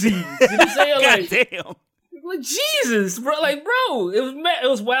Gehrig's disease, you know what I'm saying? Like, goddamn. Like, Jesus, bro. Like, bro, it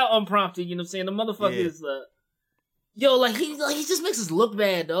was wild unprompted, you know what I'm saying? The motherfucker is, yo, like, he just makes us look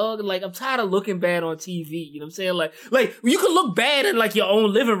bad, dog. Like, I'm tired of looking bad on TV, you know what I'm saying? Like, you can look bad in, like, your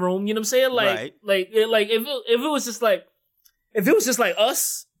own living room, you know what I'm saying? Like, if it was just like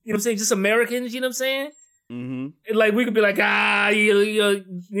us, you know what I'm saying? Just Americans, you know what I'm saying? Mm-hmm. Like, we could be like, you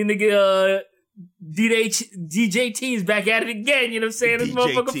nigga, DJ T's back at it again, you know what I'm saying? This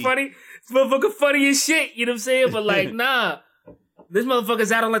motherfucker funny. This motherfucker funny as shit, you know what I'm saying? But, like, nah. This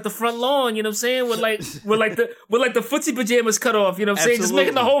motherfucker's out on like the front lawn, you know what I'm saying? With the footsie pajamas cut off, you know what I'm saying? Just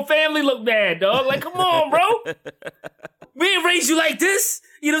making the whole family look bad, dog. Like, come on, bro. We ain't raised you like this.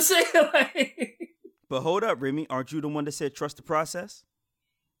 You know what I'm saying? Like, but hold up, Remy. Aren't you the one that said trust the process?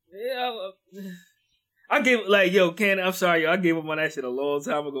 Yeah. I gave, like, yo, Ken, I'm sorry, yo. I gave up on that shit a long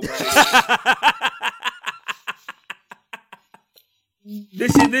time ago,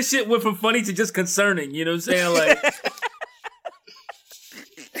 This shit went from funny to just concerning, you know what I'm saying? Like,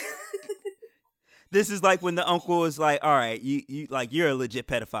 this is like when the uncle is like, all right, you like, you're a legit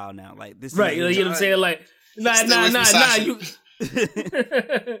pedophile now. Like, this right, is you know what I'm saying? Like, nah, you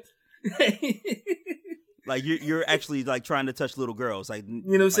like, you're actually like trying to touch little girls. Like, you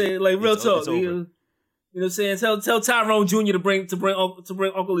know what I'm saying? Like, real talk. You know what I'm saying? Tell Tyrone Jr. to bring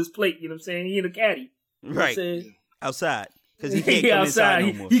Uncle his plate, you know what I'm saying? He in a caddy. You know right. Outside. Because he can't come inside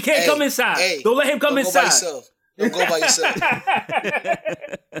no more. He can't come inside. Hey, don't let him come inside. Don't go by yourself.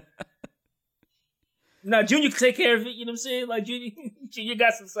 Now, Junior can take care of it, you know what I'm saying? Like, Junior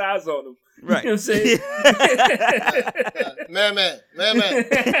got some size on him. Right. You know what I'm saying? Man.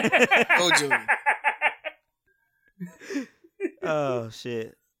 Go, Junior. Oh,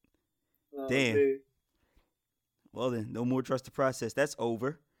 shit. Damn. Man. Well, then, no more trust the process. That's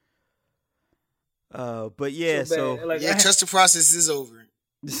over. But yeah, trust the process is over.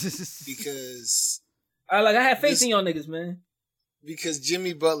 Because I had faith in y'all niggas, man. Because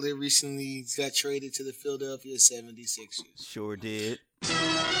Jimmy Butler recently got traded to the Philadelphia 76ers. Sure did.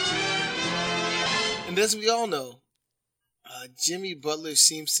 And as we all know, Jimmy Butler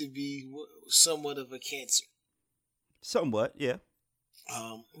seems to be somewhat of a cancer. Somewhat, yeah.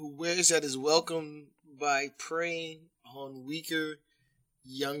 Who wears that is welcome by preying on weaker,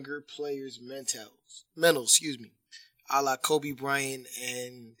 younger players' mental, a la Kobe Bryant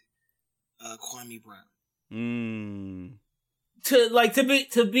and Kwame Brown.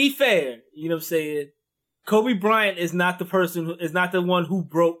 To be fair, you know what I'm saying? Kobe Bryant is not the one who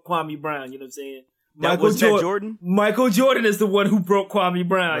broke Kwame Brown, you know what I'm saying? Jordan? Michael Jordan is the one who broke Kwame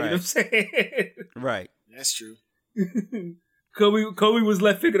Brown, right. You know what I'm saying? Right. That's true. Kobe was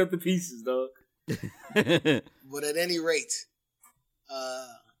left picking up the pieces, dog. But at any rate,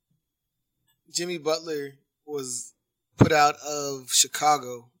 Jimmy Butler was put out of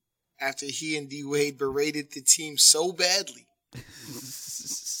Chicago after he and D Wade berated the team so badly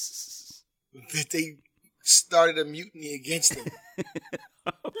that they started a mutiny against him.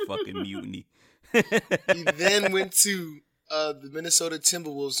 Fucking mutiny. He then went to the Minnesota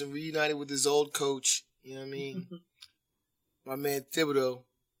Timberwolves and reunited with his old coach, you know what I mean? My man Thibodeau.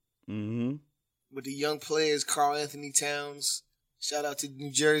 Mm-hmm. With the young players, Karl Anthony Towns, shout out to New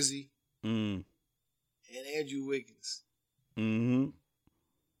Jersey, and Andrew Wiggins. Mm-hmm.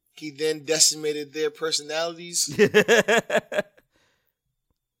 He then decimated their personalities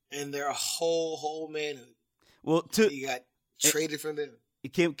and their whole manhood. Well, he got traded from them.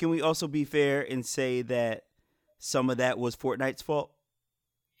 Can we also be fair and say that some of that was Fortnite's fault?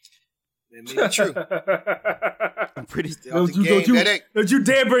 That may be true. I'm pretty. Don't you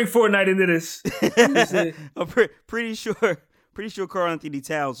dare bring Fortnite into this. I'm pretty sure. Pretty sure Karl Anthony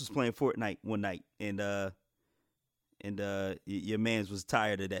Towns was playing Fortnite one night, and your man's was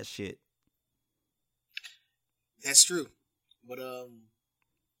tired of that shit. That's true, but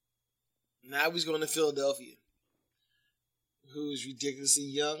now he's going to Philadelphia, who is ridiculously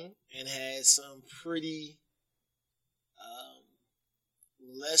young and has some pretty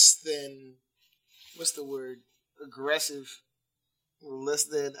less than, what's the word, aggressive, less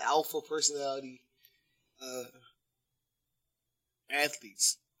than alpha personality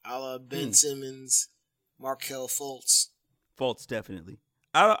athletes, a la Ben Simmons, Markelle Fultz. Fultz, definitely.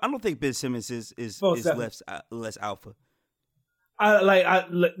 I don't think Ben Simmons is less alpha.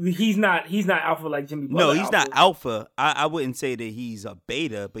 He's not alpha like Jimmy Butler. No, he's not alpha. I wouldn't say that he's a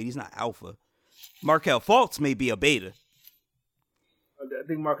beta, but he's not alpha. Markelle Fultz may be a beta. I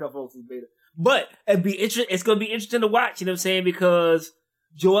think Markelle Fultz is beta. But it's gonna be interesting to watch. You know what I'm saying? Because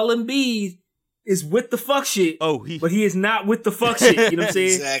Joel Embiid is with the fuck shit. But he is not with the fuck shit. You know what I'm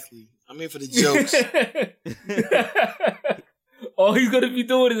saying? Exactly. I'm here for the jokes. All he's gonna be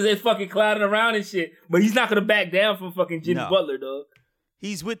doing is fucking clowning around and shit. But he's not gonna back down from fucking Jimmy Butler, dog.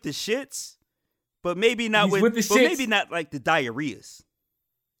 He's with the shits, but maybe not with the shits. Maybe not like the diarrheas.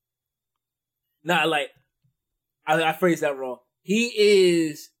 Nah, like I phrased that wrong. He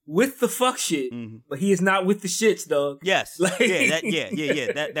is with the fuck shit, but he is not with the shits, dog. Yes. Like,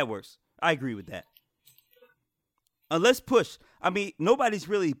 That works. I agree with that. Unless push. I mean, nobody's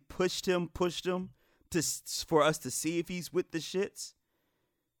really pushed him for us to see if he's with the shits.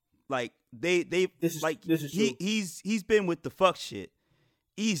 Like this is true. He's been with the fuck shit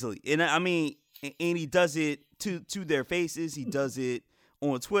easily. And I mean, and he does it to their faces. He does it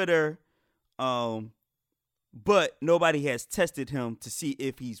on Twitter. But nobody has tested him to see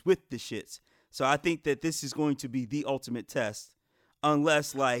if he's with the shits. So I think that this is going to be the ultimate test,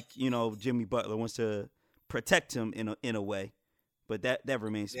 unless, like, you know, Jimmy Butler wants to protect him in a way. But that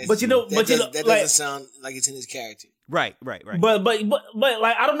remains. But that doesn't sound like it's in his character. Right. But like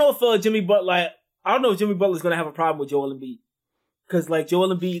I don't know if Jimmy Butler is gonna have a problem with Joel Embiid, because like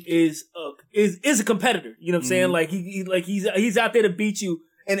Joel Embiid is a competitor. You know what I'm saying? Like he's out there to beat you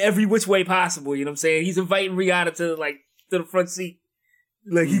in every which way possible. You know what I'm saying? He's inviting Rihanna to the front seat.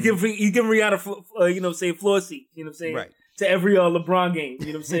 Like he give Rihanna floor seat. You know what I'm saying? Right. To every LeBron game. You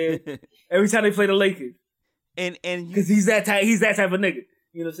know what I'm saying? Every time they play the Lakers. And because he's that type of nigga.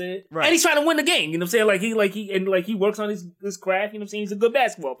 You know what I'm saying? Right. And he's trying to win the game. You know what I'm saying? He works on his craft. You know what I'm saying? He's a good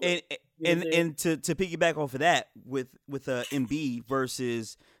basketball player. And to piggyback off of that with Embiid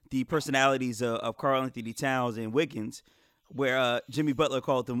versus the personalities of Karl Anthony Towns and Wiggins, where Jimmy Butler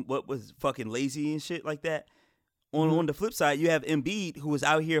called them what was fucking lazy and shit like that. On the flip side, you have Embiid, who was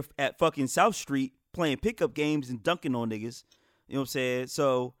out here at fucking South Street playing pickup games and dunking on niggas. You know what I'm saying?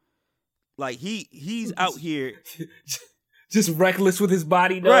 So, like, he's out here just reckless with his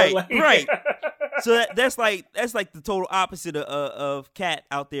body, though. Right, like. right. So that's like the total opposite of Cat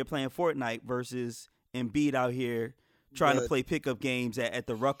out there playing Fortnite versus Embiid out here trying to play pickup games at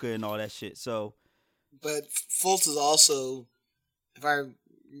the Rucker and all that shit. So, but Fultz is also, if I'm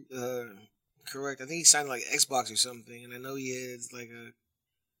correct, I think he signed like Xbox or something, and I know he has like a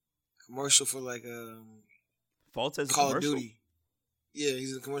commercial for like Fultz has Call a commercial? of Duty. Yeah,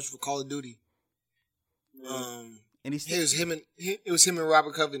 he's in a commercial for Call of Duty. And it was him and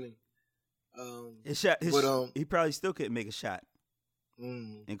Robert Covington. He probably still couldn't make a shot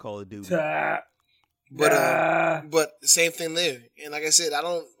in Call of Duty. But same thing there. And like I said, I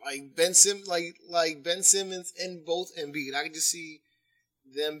don't like Ben Simmons and both Embiid. I can just see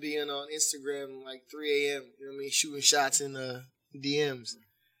them being on Instagram like 3 a.m. You know what I mean, shooting shots in DMs.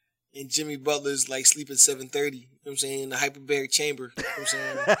 And Jimmy Butler's like sleep at 7:30. You know what I'm saying? In the hyperbaric chamber. You know what I'm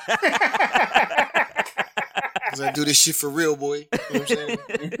saying? Cause I do this shit for real, boy. You know what I'm saying?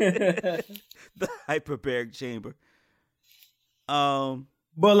 The hyperbaric chamber. But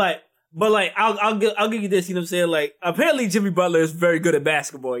I'll give you this. You know what I'm saying? Like, apparently Jimmy Butler is very good at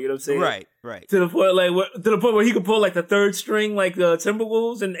basketball. You know what I'm saying? Right. To the point where he could pull like the third string, like the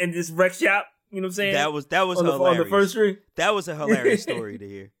Timberwolves, and just wreck shop. You know what I'm saying? That was hilarious. On the first string. That was a hilarious story to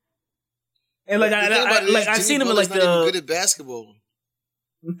hear. And like I've seen him in like not even good at basketball.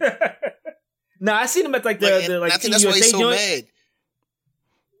 No, I seen him at like the I think that's why he's so mad.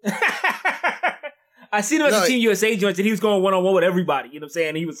 I seen him at the Team USA joints, and he was going 1-on-1 with everybody. You know what I'm saying?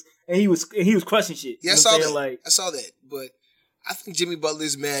 And he was crushing shit. Yeah, I saw that. I saw that, but I think Jimmy Butler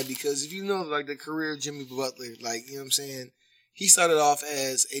is mad because if you know like the career of Jimmy Butler, like, you know what I'm saying, he started off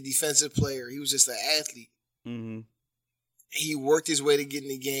as a defensive player. He was just an athlete. Mm-hmm. He worked his way to get in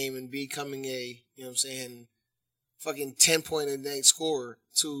the game and becoming a, you know what I'm saying, fucking 10-point a night scorer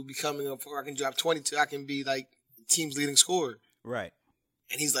to becoming I can drop 22. I can be like the team's leading scorer. Right.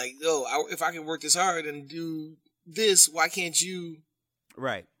 And he's like, yo, if I can work this hard and do this, why can't you?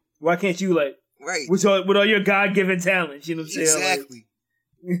 Right. Why can't you, like, right. with all your God-given talents, you know what I'm saying? Exactly.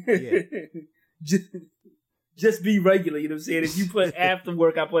 Like, just be regular, you know what I'm saying? If you put half the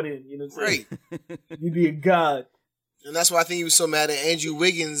work I put in, you know what I'm saying? Right. You be a god. And that's why I think he was so mad at Andrew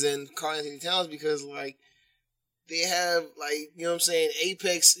Wiggins and Karl Anthony Towns, because, like, they have, like, you know what I'm saying,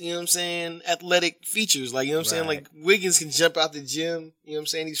 apex, you know what I'm saying, athletic features. Like, you know what I'm saying? Like, Wiggins can jump out the gym. You know what I'm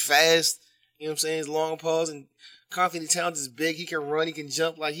saying? He's fast. You know what I'm saying? He's long paws. And Karl Anthony Towns is big. He can run. He can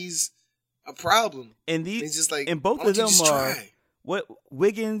jump. Like, he's a problem. And he's just like, and both of them are, what,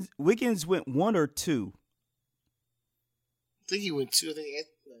 Wiggins went 1 or 2? I think he went 2. I think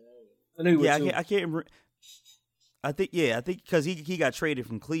he went 2. I can't remember. I think because he got traded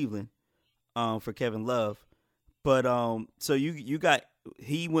from Cleveland. for Kevin Love. But so you got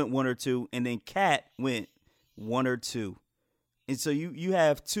he went 1 or 2, and then Cat went 1 or 2, and so you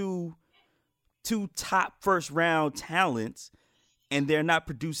have two top first round talents, and they're not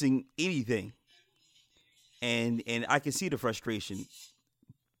producing anything. And I can see the frustration.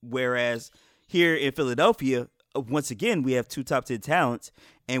 Whereas here in Philadelphia, once again, we have 2 top 10 talents,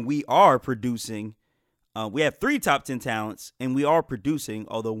 and we are producing. We have 3 top 10 talents, and we are producing,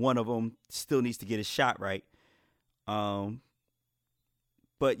 although one of them still needs to get his shot right. But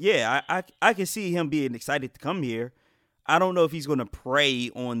yeah, I can see him being excited to come here. I don't know if he's going to prey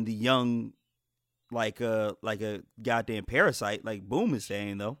on the young like a goddamn parasite, like Boom is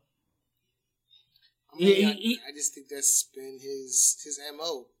saying, though. I mean, I just think that's been his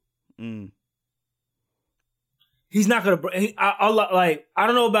MO. He's not gonna. I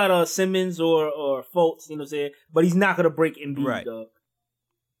don't know about Simmons or Fultz, you know what I'm saying, but he's not gonna break Embiid, right. dog.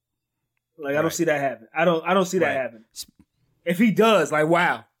 Like I don't see that happen. I don't see that happen. If he does, like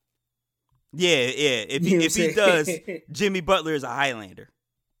wow. Yeah. If he does, Jimmy Butler is a Highlander.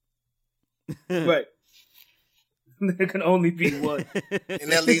 Right. There can only be one.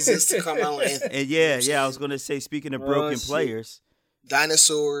 And that leads us to Carmelo Anthony. And yeah, I was gonna say, speaking of broken players.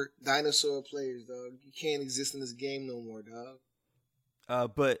 Dinosaur players, dog. You can't exist in this game no more, dog.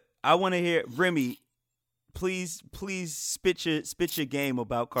 But I want to hear Remy. Please spit your game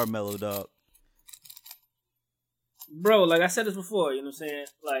about Carmelo, dog. Bro, like I said this before, you know what I'm saying?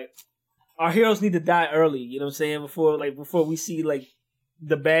 Like our heroes need to die early, you know what I'm saying? Before we see like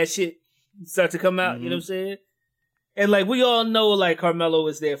the bad shit start to come out, you know what I'm saying? And like we all know, like Carmelo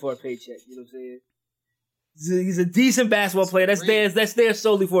is there for a paycheck, you know what I'm saying? He's a decent basketball player. That's there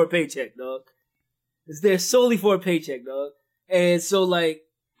solely for a paycheck, dog. It's there solely for a paycheck, dog. And so like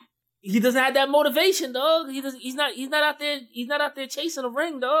he doesn't have that motivation, dog. He's not out there chasing a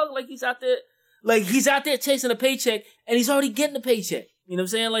ring, dog. Like he's out there chasing a paycheck, and he's already getting the paycheck. You know what I'm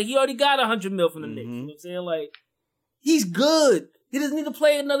saying? Like he already got $100 million from the Knicks. You know what I'm saying? Like he's good. He doesn't need to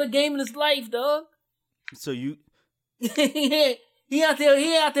play another game in his life, dog. So you he out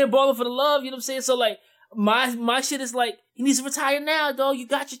there balling for the love, you know what I'm saying? So like my shit is like he needs to retire now, dog. You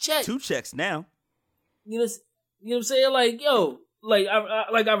got your check. 2 checks now. You know what I'm saying? Like, yo, like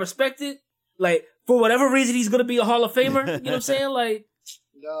I respect it. Like for whatever reason he's gonna be a Hall of Famer. You know what I'm saying? Like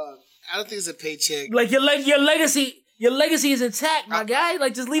dog, I don't think it's a paycheck. Like your legacy is intact, my guy.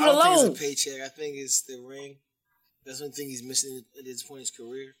 Like just leave it alone. I don't think it's a paycheck. I think it's the ring. That's one thing he's missing at this point in his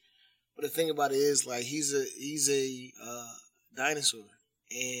career. But the thing about it is, like, he's a dinosaur,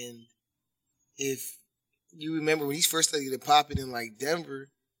 and if you remember when he first started popping in like Denver,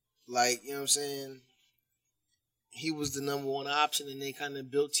 like, you know what I'm saying, he was the number one option, and they kind of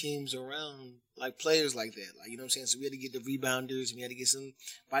built teams around like players like that, like, you know what I'm saying. So we had to get the rebounders, and we had to get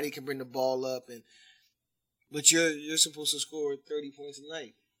somebody who can bring the ball up, but you're supposed to score 30 points a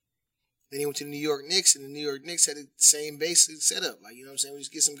night. Then he went to the New York Knicks, and the New York Knicks had the same basic setup. Like, you know what I'm saying? We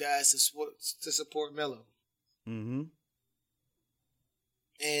just get some guys to support Melo. Mm-hmm.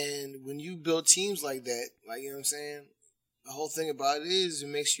 And when you build teams like that, like, you know what I'm saying? The whole thing about it is it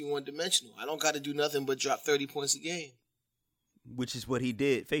makes you one-dimensional. I don't got to do nothing but drop 30 points a game. Which is what he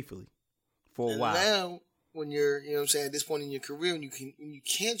did faithfully for a while. Now, when you're, you know what I'm saying, at this point in your career, when you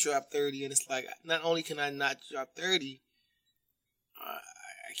can't drop 30, and it's like, not only can I not drop 30, I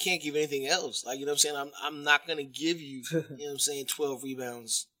can't give anything else. Like, you know what I'm saying? I'm not going to give you, you know what I'm saying, 12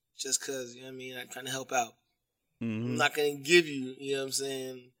 rebounds just because, you know what I mean, I'm trying to help out. Mm-hmm. I'm not going to give you, you know what I'm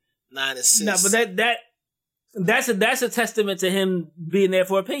saying, 9 assists. No, but that's a testament to him being there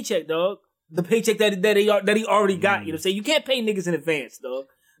for a paycheck, dog. The paycheck that he already got, you know what I'm saying? You can't pay niggas in advance, dog.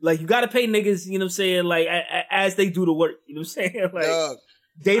 Like, you got to pay niggas, you know what I'm saying, like, as they do the work, you know what I'm saying? Like, dog,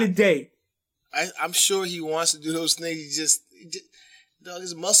 day to day. I'm sure he wants to do those things. He just dog,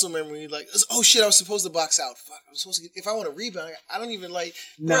 his muscle memory, like, oh shit, I was supposed to box out. Fuck, I'm supposed to get, if I want to rebound, I don't even like,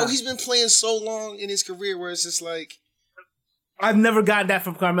 bro, he's been playing so long in his career where it's just like. I've never gotten that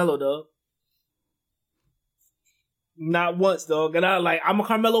from Carmelo, dog. Not once, dog. And I'm a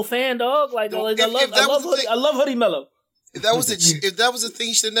Carmelo fan, dog. Like, I love Hoodie Melo. If that was the thing,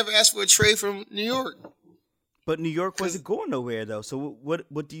 you should have never asked for a trade from New York. But New York wasn't going nowhere though. So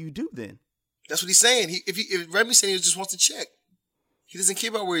what do you do then? That's what he's saying. If Remy's saying he just wants to check. He doesn't care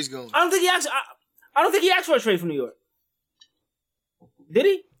about where he's going. I don't think he asked for a trade from New York. Did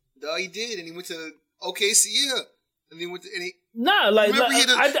he? No, he did, and he went to OKC. Yeah, and he went to.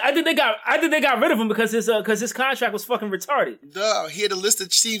 I think they got rid of him because his contract was fucking retarded. Duh, he had a list of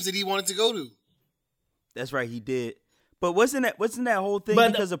teams that he wanted to go to. That's right, he did. But wasn't that whole thing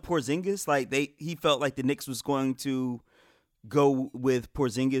because of Porzingis? Like he felt like the Knicks was going to go with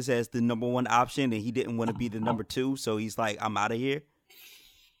Porzingis as the number one option, and he didn't want to be the number two, so he's like, I'm out of here?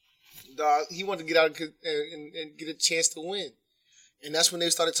 Dog, he wanted to get out and get a chance to win. And that's when they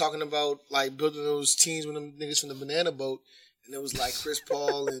started talking about like building those teams with them niggas from the banana boat. And it was like Chris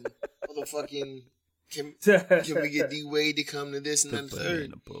Paul and motherfucking can we get D Wade to come to this and then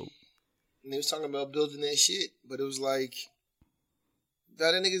third. Boat. And they was talking about building that shit. But it was like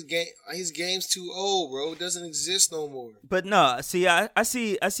that nigga's game, his game's too old, bro. It doesn't exist no more. But no, see, I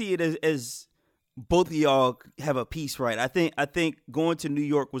see it as both of y'all have a piece right. I think going to New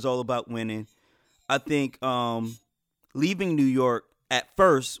York was all about winning. I think leaving New York at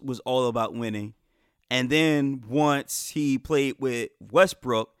first was all about winning. And then once he played with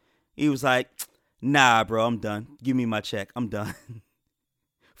Westbrook, he was like, nah, bro, I'm done. Give me my check. I'm done.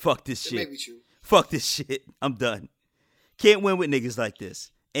 Fuck this shit. It may be true. Fuck this shit. I'm done. Can't win with niggas like this.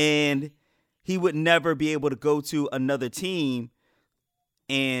 And he would never be able to go to another team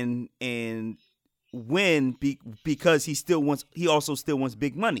and win because he also still wants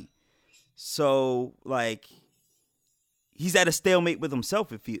big money. So like he's at a stalemate with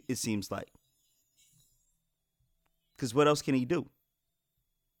himself, it seems like. Because what else can he do?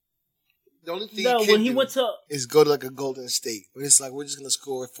 The only thing he can do is go to like a Golden State, where it's like we're just gonna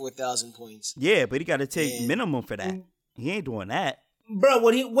score 4,000 points. Yeah, but he got to take minimum for that. He ain't doing that, bro.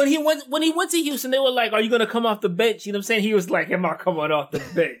 When he went to Houston, they were like, "Are you gonna come off the bench?" You know what I'm saying? He was like, "Am I coming off the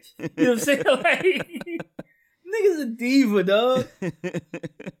bench?" You know what I'm saying? Like, nigga's a diva, dog.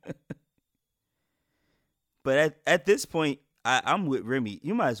 But at this point, I'm with Remy.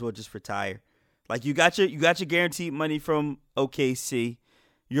 You might as well just retire. Like you got your guaranteed money from OKC.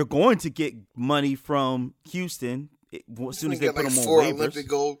 You're going to get money from Houston as soon as they put them on waivers.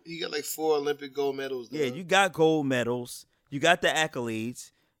 You got like 4 Olympic gold medals. Yeah, you got gold medals. You got the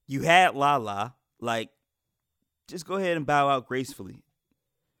accolades. You had Lala. Like, just go ahead and bow out gracefully.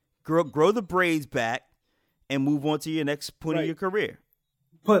 Grow the braids back and move on to your next point of your career.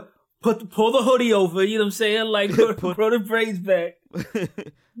 Pull the hoodie over. You know what I'm saying? Like, grow the braids back.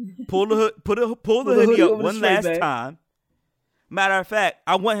 pull the hoodie up one last time. Matter of fact,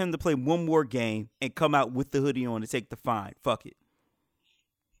 I want him to play one more game and come out with the hoodie on and take the fine. Fuck it.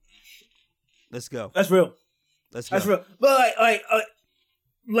 Let's go. That's real. Let's go. That's real. But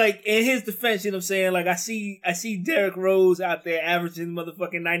like in his defense, you know what I'm saying? Like I see Derrick Rose out there averaging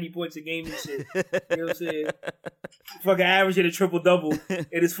motherfucking 90 points a game and shit. You know what I'm saying? Fucking averaging a triple-double in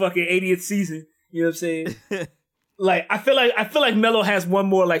his fucking 80th season. You know what I'm saying? Like I feel like Melo has one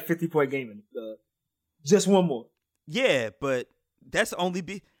more like 50-point game in it. Just one more. Yeah, but that's only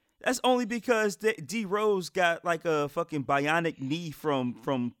because D Rose got like a fucking bionic knee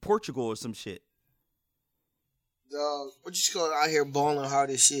from Portugal or some shit. What you call out here balling hard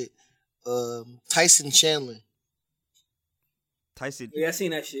as shit? Tyson Chandler. Tyson. Yeah, I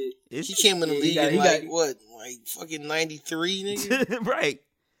seen that shit. He came in the league in like fucking 93, nigga? Right.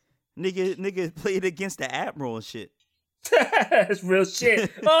 Nigga played against the Admiral and shit. That's real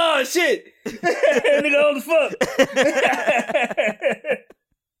shit. Oh shit, nigga old as fuck.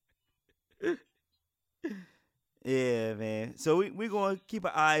 Yeah, man. So we gonna keep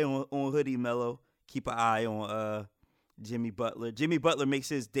an eye on Hoodie Melo. Keep an eye on Jimmy Butler. Jimmy Butler makes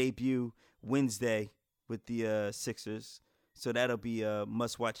his debut Wednesday with the Sixers, so that'll be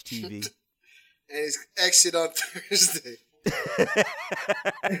must watch TV. And his exit on Thursday.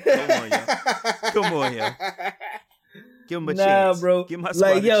 Come on, yo. Give him a chance. Bro. Give my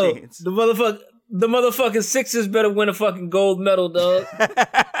squad a chance. The motherfucking Sixers better win a fucking gold medal, dog.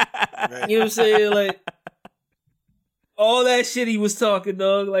 Right. You know what I'm saying? Like, all that shit he was talking,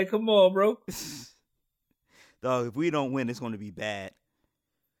 dog. Like, come on, bro. Dog, if we don't win, it's going to be bad.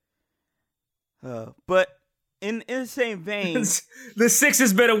 But in the same vein... the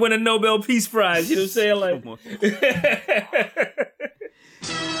Sixers better win a Nobel Peace Prize. You know what I'm saying? Like...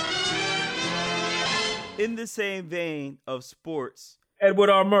 In the same vein of sports,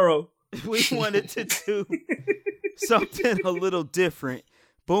 Edward R. Murrow, we wanted to do something a little different.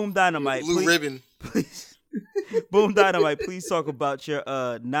 Boom Dynamite, Blue ribbon. Please, Boom Dynamite, please talk about your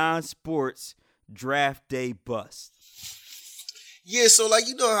non-sports draft day bust. Yeah, so like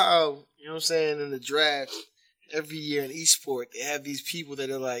you know how, you know what I'm saying, in the draft, every year in each sport, they have these people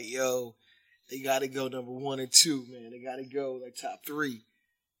that are like, yo, they gotta go number 1 and 2, man. They gotta go like top 3.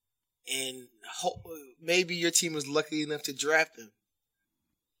 And maybe your team was lucky enough to draft them.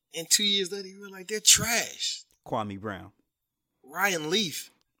 And 2 years later, you were like, they're trash. Kwame Brown. Ryan Leaf.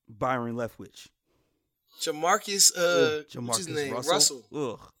 Byron Leftwich. Jamarcus, what's his name? Russell.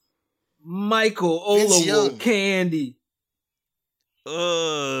 Ugh. Michael Olajuwon Candy.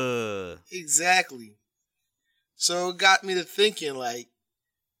 Ugh. Exactly. So it got me to thinking, like,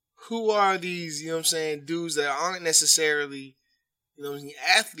 who are these, you know what I'm saying, dudes that aren't necessarily, you know,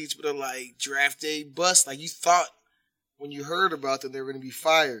 athletes, but are like draft day busts. Like, you thought when you heard about them, they were going to be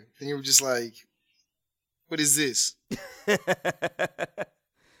fired. And you were just like, what is this?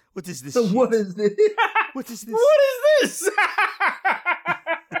 What is this? So shit? what is this? What is this? What is this?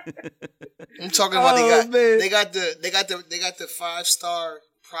 I'm talking about man. they got the 5-star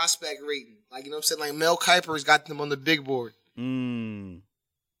prospect rating. Like, you know what I'm saying? Like, Mel Kiper's got them on the big board.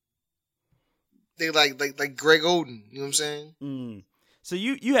 They like Greg Oden, you know what I'm saying? So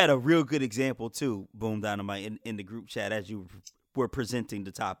you had a real good example too, Boom Dynamite, in the group chat as you were presenting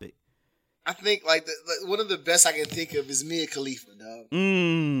the topic. I think like one of the best I can think of is Mia Khalifa, dog.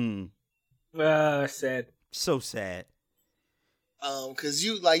 Sad. So sad. Cause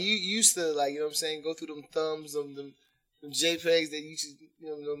you used to, like, you know what I'm saying, go through them thumbs, them JPEGs that you should,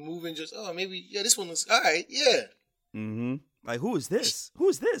 you know, moving just, oh, maybe, yeah, this one looks all right, yeah. Like, who is this? Who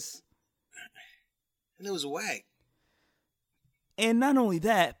is this? And it was whack. And not only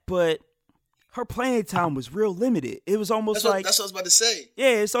that, but her playing time was real limited. It was almost that's what I was about to say.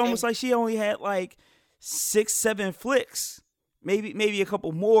 Yeah, it's almost like she only had like 6-7 flicks, maybe a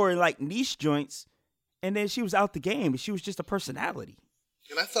couple more in like niche joints, and then she was out the game. She was just a personality.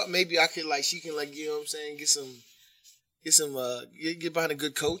 And I thought maybe I could, like, she can, like, you know what I'm saying, get behind a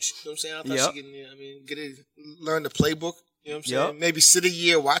good coach. You know what I'm saying? I thought she can, you know, I mean, learn the playbook. You know what I'm saying? Maybe sit a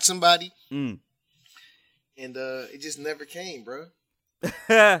year, watch somebody. And it just never came, bro.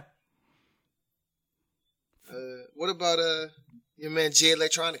 What about your man Jay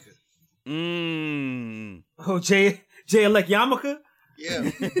Electronica? Oh, Jay Electronica?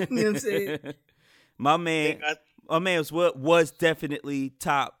 Yeah. You know what I'm saying? My man was definitely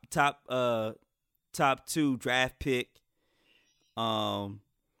top 2 draft pick.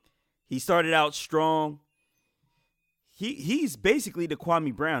 He started out strong. He's basically the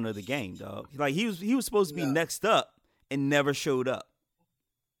Kwame Brown of the game, dog. Like, he was supposed to be next up and never showed up.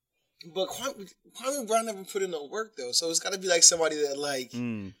 But Kwame Brown never put in no work, though. So it's got to be like somebody that, like,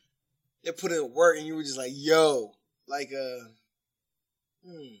 they put in work and you were just like, yo, like, I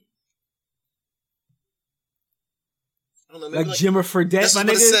don't know, maybe like Jimmer Fredette, my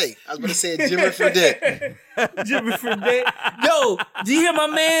nigga. I was going to say Jimmer Fredette. Jimmer Fredette. Yo, do you hear my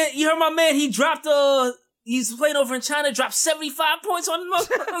man? You heard my man? He dropped he's playing over in China, dropped 75 points on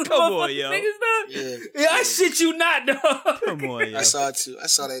the Come on, yo. Niggas, dog. Yeah, I shit you not, dog. Come on, yo. I saw it too. I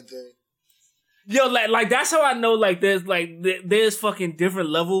saw that thing. Yo, like that's how I know, like, there's fucking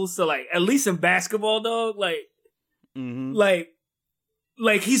different levels. So, like, at least in basketball, dog, like,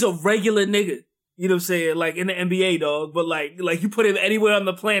 like he's a regular nigga. You know what I'm saying? Like, in the NBA, dog. But, like you put him anywhere on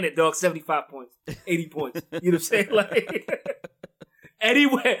the planet, dog, 75 points, 80 points. You know what I'm saying? Like,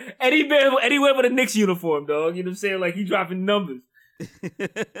 anywhere with a Knicks uniform, dog. You know what I'm saying? Like, he dropping numbers.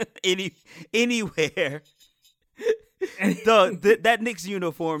 Anywhere. Dog, that Knicks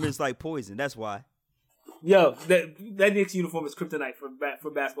uniform is like poison. That's why. Yo, that Knicks uniform is kryptonite for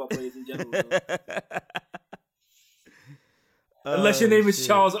basketball players in general. Unless your name is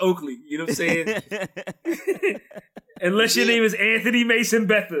Charles Oakley, you know what I'm saying? Unless your name is Anthony Mason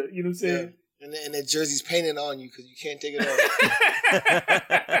Betha, you know what I'm saying? Yeah. And that jersey's painted on you because you can't take it off.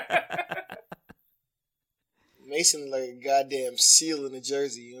 Mason like a goddamn seal in the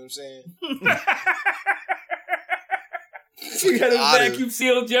jersey, you know what I'm saying? You got a vacuum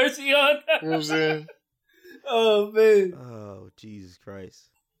sealed jersey on? You know what I'm saying? Oh, man. Oh, Jesus Christ.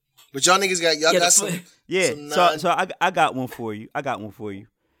 But y'all niggas got some. Yeah, some so I got one for you.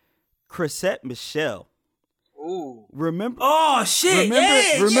 Chrisette Michele. Ooh. Remember? Oh, shit.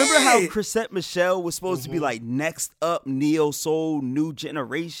 Remember how Chrisette Michele was supposed to be like next up neo soul new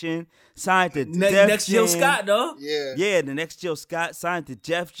generation, signed to next Jill Scott, though. Yeah, the next Jill Scott, signed to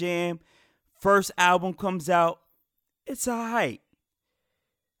Def Jam. First album comes out, it's alright.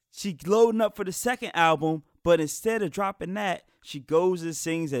 She loading up for the second album, but instead of dropping that, she goes and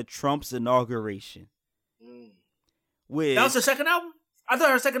sings at Trump's inauguration. That was her second album? I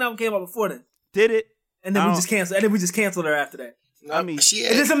thought her second album came out before then. Did it? And then we just canceled her after that. No, I mean,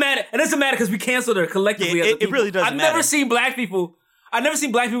 it doesn't matter. It doesn't matter because we canceled her collectively. Yeah, it really doesn't matter. I've never seen black people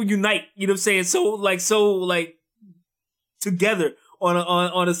unite. You know what I'm saying? So together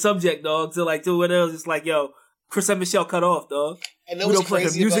on a subject, dog. To what else? It's like, yo, Chrisette Michele cut off, dog. And we don't play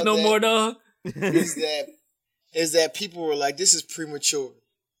her music no more, dog. Is that people were like, this is premature.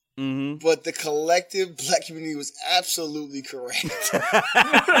 Mm-hmm. But the collective black community was absolutely correct.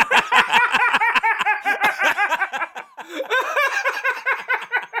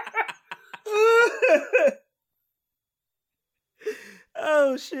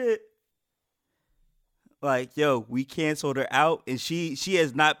 Oh shit! Like, yo, we canceled her out, and she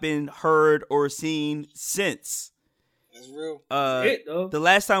has not been heard or seen since. That's real. The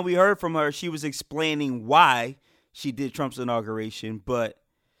last time we heard from her, she was explaining why she did Trump's inauguration, but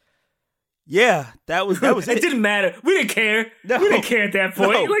yeah, that was it. It didn't matter. We didn't care. We didn't care at that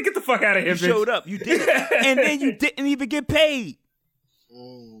point. Like, get the fuck out of here, You bitch. showed up. You did it. And then you didn't even get paid.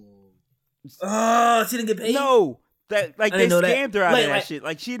 Oh, she didn't get paid? No. They scammed her out of that like, shit.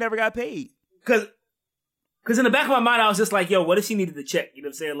 Like, she never got paid. Because in the back of my mind, I was just like, yo, what if she needed the check? You know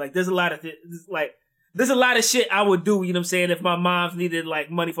what I'm saying? Like, there's a lot of shit I would do, you know what I'm saying, if my mom needed,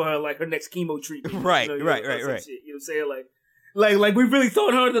 like, money for her, like, her next chemo treatment. Right, you know, right. Shit, you know what I'm saying? Like we really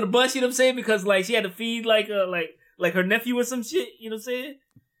throwing her under the bus, you know what I'm saying? Because, like, she had to feed, like her nephew or some shit, you know what I'm saying?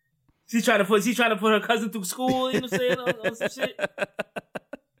 She's trying to put her cousin through school, you know what I'm saying? Or some shit.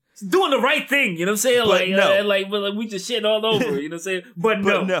 She's doing the right thing, you know what I'm saying? But we just shitting all over her, you know what I'm saying? But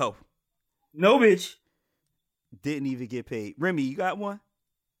no. No, bitch. Didn't even get paid. Remy, you got one?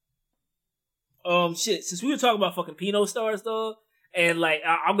 Shit. Since we were talking about fucking Pinot stars, dog, and like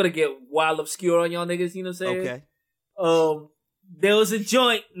I'm gonna get wild obscure on y'all niggas, you know what I'm saying? Okay. There was a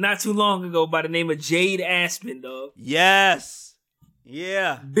joint not too long ago by the name of Jade Aspen, dog. Yes.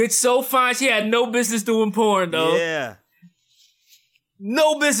 Yeah. Bitch so fine, she had no business doing porn, dog. Yeah.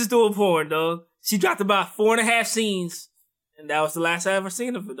 No business doing porn, dog. She dropped about 4.5 scenes, and that was the last I ever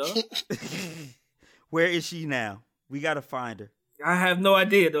seen of her, dog. Where is she now? We gotta find her. I have no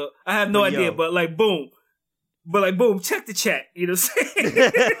idea, though. I have no idea, but like, boom. Check the chat. You know what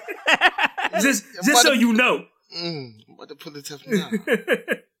I'm saying? just so you know. I'm about to put it up now.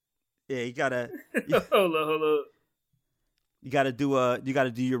 Yeah, you gotta. Hold on. You gotta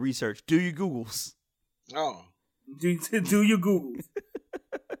do your research. Do your Googles. Oh. Do your Googles.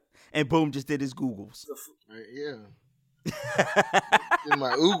 And Boom just did his Googles. Right, yeah. In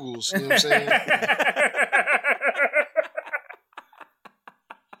my oogles, you know what I'm saying?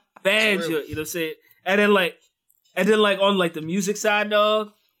 Bad shit, you know what I'm saying? And then like on like the music side,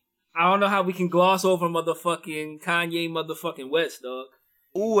 dog, I don't know how we can gloss over motherfucking Kanye motherfucking West, dog.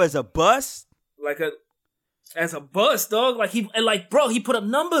 Ooh, as a bust? As a bust, dog. Like he put up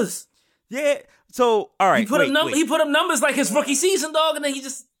numbers. Yeah. So all right. He put up numbers like his rookie season, dog, and then he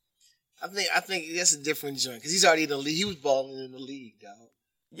just I think that's a different joint because he's already in the league. He was balling in the league, dog.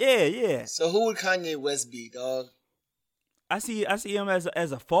 Yeah. So who would Kanye West be, dog? I see him as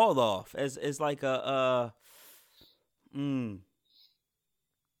a fall off, as like a Who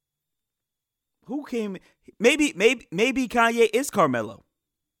came? Maybe Kanye is Carmelo.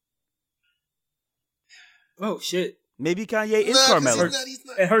 Oh shit! Maybe Kanye is Carmelo. He's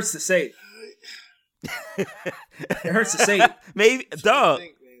not. It hurts to say it. It hurts to say it. Maybe, dog.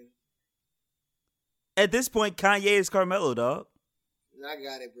 At this point, Kanye is Carmelo, dog. I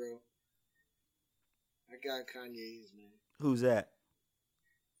got it, bro. I got Kanye's, man. Who's that?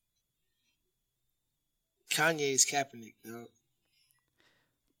 Kanye's Kaepernick, dog.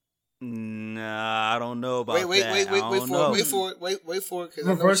 Nah, I don't know about that. Wait for it.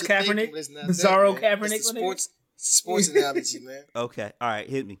 Reverse Kaepernick? Bizarro Kaepernick? It's a sports analogy, man. Okay, all right,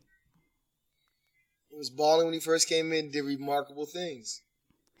 hit me. He was balling when he first came in, did remarkable things.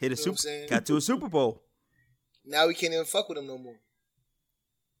 Got to a Super Bowl. Now we can't even fuck with him no more.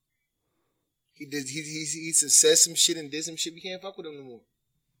 He said some shit and did some shit. We can't fuck with him no more.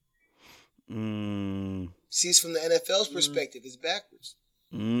 See, it's from the NFL's perspective. It's backwards.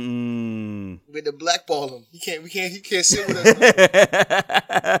 We had to blackball him. He can't sit with us.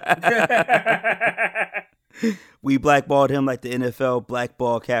 We blackballed him like the NFL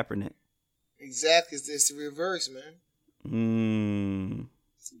blackballed Kaepernick. Exactly. It's the reverse, man.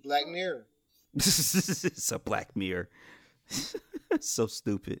 It's a Black Mirror. It's a Black Mirror. So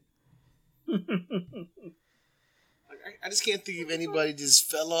stupid. I just can't think of anybody just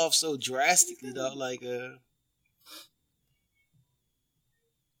fell off so drastically, though. Like,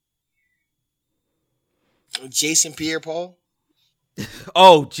 Jason Pierre-Paul.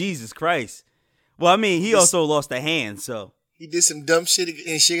 Oh, Jesus Christ. Well, I mean, he also lost a hand, so. He did some dumb shit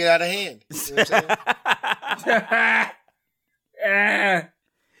and shit got out of hand. You know what I'm saying?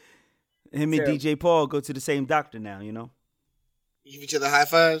 Him and DJ Paul go to the same doctor now, you know? Give each other high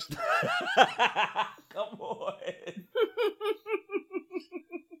fives. Come on.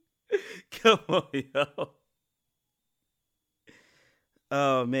 Come on, yo.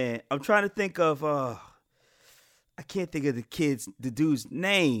 Oh, man. I'm trying to think of, I can't think of the dude's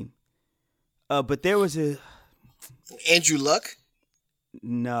name. But there was a... Andrew Luck?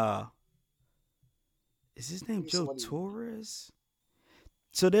 Nah. Is his name Joe Torres?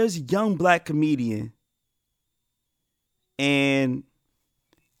 So there's a young black comedian, and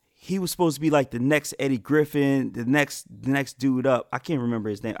he was supposed to be like the next Eddie Griffin, the next dude up. I can't remember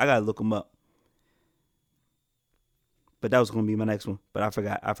his name. I gotta look him up. But that was gonna be my next one. But I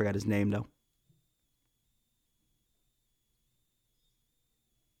forgot his name though.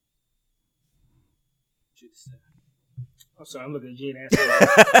 I'm sorry, I'm looking at Gene Aspen.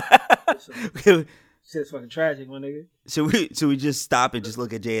 Shit's fucking tragic, my nigga. Should we just stop and just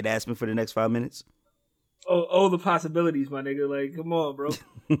look at Jade Aspen for the next 5 minutes? Oh, the possibilities, my nigga. Like, come on, bro.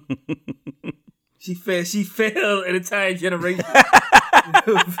 She failed an entire generation.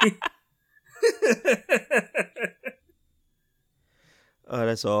 Oh,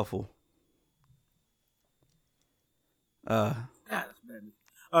 that's awful. That's bad. Anyway.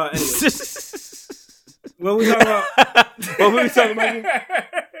 What we talking about? What were we talking about?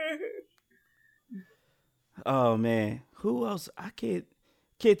 Oh man, who else? I can't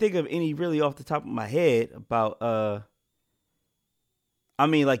think of any really off the top of my head about. I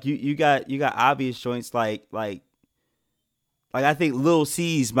mean, like you got obvious joints like I think Lil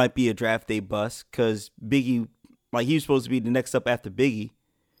C's might be a draft day bust because Biggie, like he was supposed to be the next up after Biggie.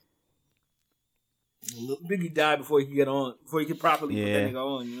 Biggie died before he could get on, before he could properly put that nigga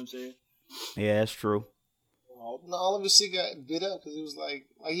on. You know what I'm saying? Yeah, that's true. All of his shit got bit up because it was like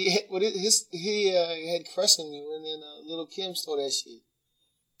he had Crush on you, and then Lil' Kim stole that shit.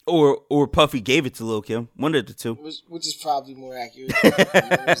 Or Puffy gave it to Lil' Kim. One of the two. Which is probably more accurate.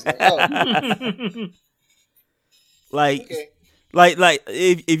 Like, okay. like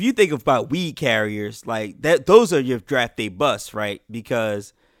if you think about weed carriers, like that, those are your draft day busts, right?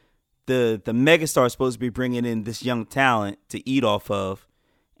 Because the megastar is supposed to be bringing in this young talent to eat off of,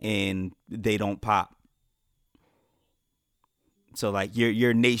 and they don't pop. So like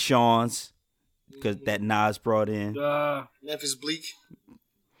your Nations, because that Nas brought in. Memphis Bleak.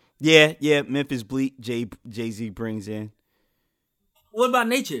 Yeah, Memphis Bleak. Jay-Z brings in. What about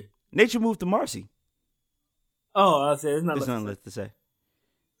Nature? Nature moved to Marcy. Oh, I said it's not. There's nothing left to say.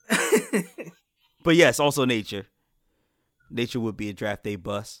 But yes, also Nature. Nature would be a draft day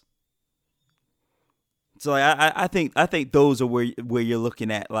bust. So like, I think those are where you're looking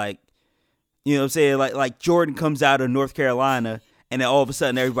at, like, you know what I'm saying? Like Jordan comes out of North Carolina, and then all of a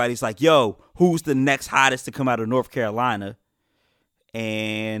sudden everybody's like, yo, who's the next hottest to come out of North Carolina?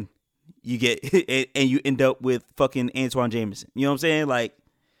 And you end up with fucking Antoine Jameson. You know what I'm saying? Like,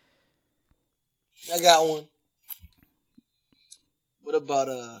 I got one. What about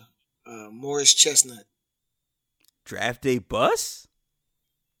Morris Chestnut? Draft day bust?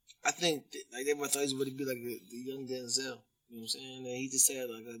 I think like everyone thought he was going to be like the young Denzel. You know what I'm saying? And he just had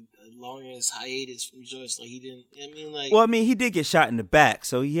like a longest hiatus from joints. Like he didn't. I mean, like. Well, I mean, he did get shot in the back,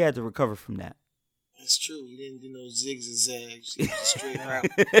 so he had to recover from that. That's true. He didn't do no zigs and zags. He just straight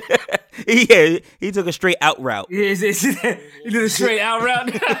route. He took a straight out route. Yeah, he did a straight out route.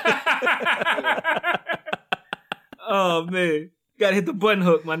 Oh man, gotta hit the button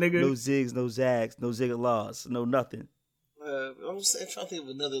hook, my nigga. No zigs, no zags, no zigga laws, no nothing. I'm just trying to think of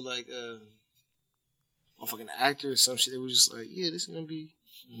another like fucking actor or some shit that was just like, yeah, this is gonna be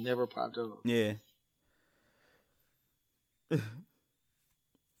never popped up. Yeah.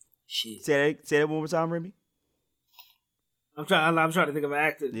 Shit. Say that one more time, Remy. I'm trying to think of an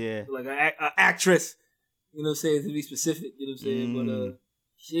actor. Yeah. Like an actress. You know what I'm saying? To be specific. You know what I'm saying? But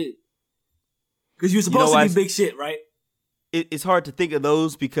shit. Because you're supposed to be big shit, right? It's hard to think of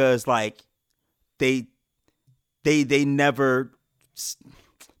those because like they never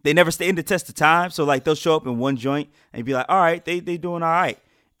stand the test of time. So like they'll show up in one joint and be like, all right, they doing all right,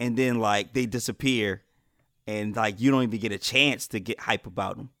 and then like they disappear, and like you don't even get a chance to get hype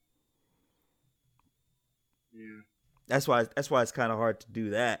about them. Yeah, that's why it's kind of hard to do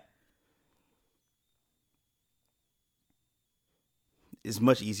that. It's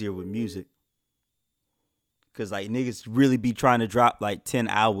much easier with music. Cause like niggas really be trying to drop like 10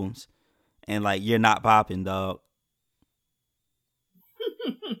 albums, and like you're not popping, dog.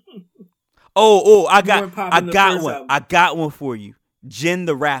 I got one. Album. I got one for you. Jen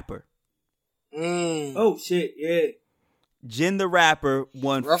the Rapper. Oh shit, yeah. Jen the Rapper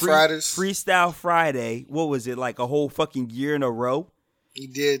won Rough Riders Freestyle Friday. What was it, like a whole fucking year in a row? He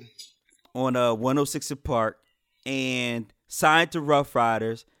did. On 106 & Park, and signed to Rough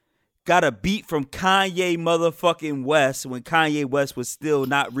Riders. Got a beat from Kanye motherfucking West when Kanye West was still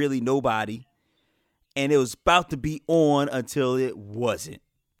not really nobody. And it was about to be on until it wasn't.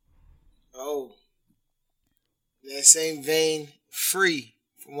 Oh. In that same vein, Free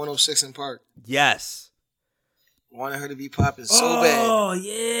from 106 & Park. Yes. Wanted her to be popping so bad. Oh,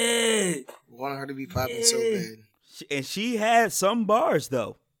 yeah. Wanted her to be popping so bad. And she had some bars,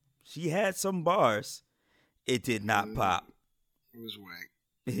 though. She had some bars. It did not pop. It was whack.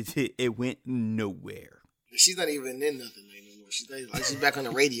 It went nowhere. She's not even in nothing anymore. She's back on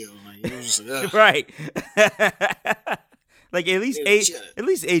the radio. Like, it was just like, Right. Like at least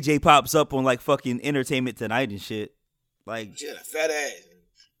AJ pops up on like fucking Entertainment Tonight and shit. Like she had a fat ass.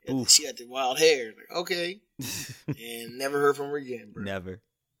 Oof. She had the wild hair. Like, okay. And never heard from her again, bro. Never.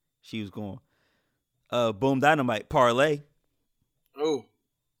 She was gone. Boom Dynamite Parlay. Oh.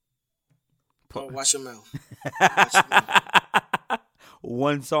 Watch your mouth. Watch your mouth.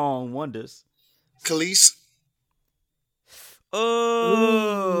 One song wonders. Khalees.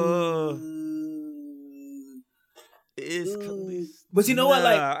 Is Khalees? But you know what?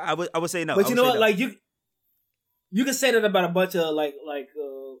 Like I would say no. But you know what? No. Like you can say that about a bunch of like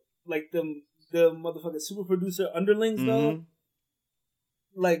the motherfucking super producer underlings though.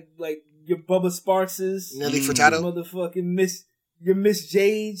 Like your Bubba Sparkses, Nelly Furtado, motherfucking Miss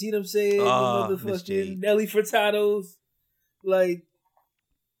Jades. You know what I'm saying? Oh, motherfucking Nelly Furtados. Like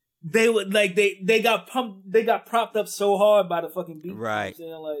they would like they got propped up so hard by the fucking beat. Right. You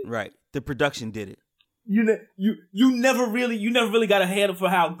know what I'm saying? Like, right. The production did it. You never really got a handle for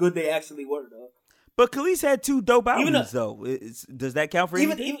how good they actually were though. But Khalees had 2 dope albums though. Does that count for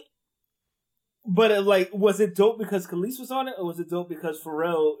anything? But was it dope because Khalees was on it, or was it dope because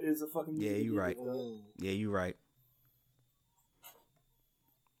Pharrell is a fucking? Yeah, you're right. Yeah, you're right.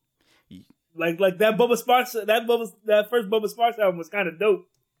 Like that Bubba Sparks, that first Bubba Sparks album was kind of dope.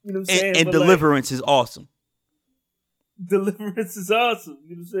 You know what I'm saying? And Deliverance is awesome. Deliverance is awesome.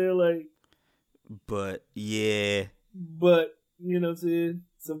 You know what I'm saying? Like, but yeah. But you know what I'm saying?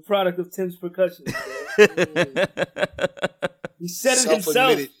 It's a product of Tim's percussion. He said it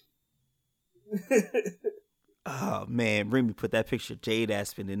himself. Oh man, Remy put that picture of Jade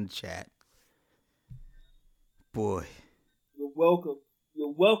Aspen in the chat. Boy. You're welcome.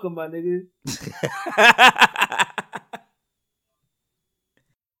 You're welcome, my nigga.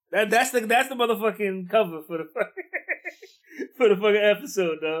 That's the motherfucking cover for the fucking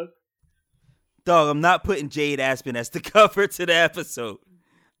episode, dog. Dog, I'm not putting Jade Aspen as the cover to the episode.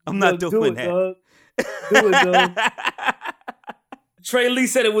 I'm not doing that. Dog. Do it, dog. Trey Lee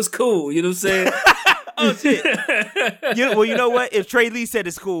said it was cool. You know what I'm saying? Oh shit. You know what? If Trey Lee said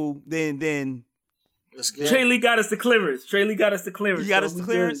it's cool, then Trey Lee got us the clearance. You got us the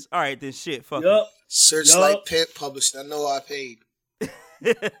clearance? All right, then shit. Fuck it. Searchlight Pimp published. I know I paid.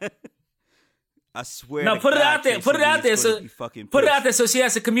 I swear. No, put it out there. Put it out there. So put it out there so she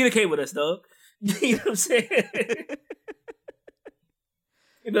has to communicate with us, dog. You know what I'm saying?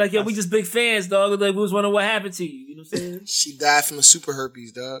 You'd be like, yo, we just big fans, dog. Like, we was wondering what happened to you. You know what I'm saying? She died from the super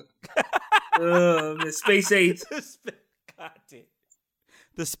herpes, dog. Man, space AIDS. God damn.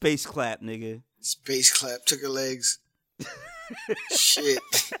 The space clap, nigga. Space clap took her legs. Shit.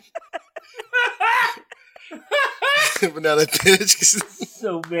 But now that bitch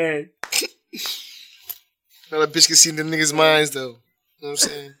so bad. Now that bitch can see in the niggas' minds, though. You know what I'm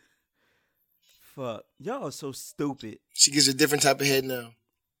saying? Fuck. Y'all are so stupid. She gives a different type of head now.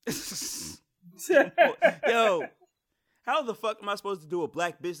 Yo, how the fuck am I supposed to do a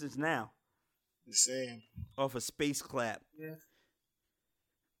black business now? Just saying. Off a space clap. Yeah.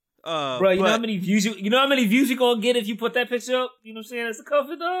 Bro, you know how many views you gonna get if you put that picture up? You know what I'm saying? As a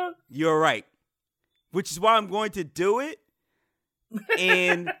cover, dog. You're right. Which is why I'm going to do it.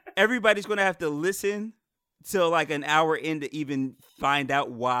 And everybody's gonna have to listen till like an hour in to even find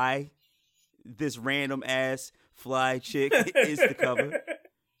out why this random ass fly chick is the cover.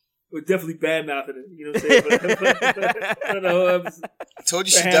 We're definitely bad mouthing it. You know what I'm saying? I told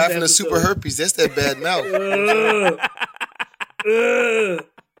you she died from the super herpes. That's that bad mouth.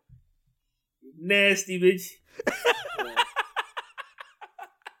 Nasty bitch.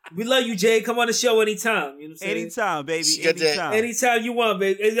 We love you, Jay. Come on the show anytime. You know what I'm saying? Anytime, baby. Anytime you want,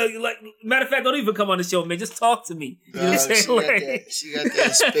 baby. Like, matter of fact, don't even come on the show, man. Just talk to me. You know what I'm saying? She got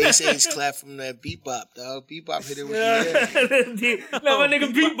that space age clap from that Bebop, dog. Bebop hit it with the air. No, my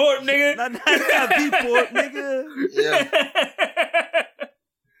nigga Beatport, nigga. Not Beatport, nigga. Yeah.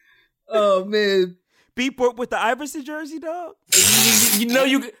 Oh, man. Beatport with the Iverson jersey, dog? You know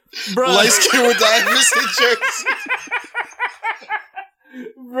you... Bro. Light skin with the Iverson jersey.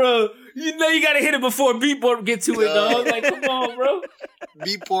 Bro, you know you gotta hit it before Beatport get to it, dog. Like, come on, bro.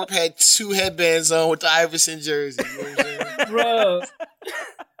 Beatport had 2 headbands on with the Iverson jersey. You know what I'm saying? Bro.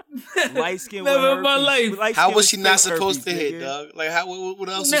 Light skin Never with in my life. How was she not supposed to hit, dog? Like, what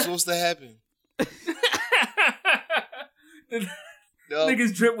else was supposed to happen?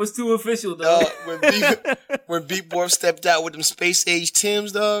 Niggas' drip was too official, dog. When Beatport stepped out with them space age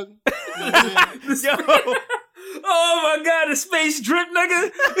Tims, dog. You know Yo. Oh my god, the space drip,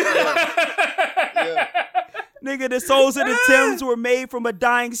 nigga. Yeah. Nigga, the souls of the Timbs were made from a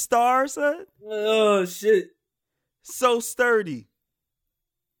dying star, son. Oh shit. So sturdy.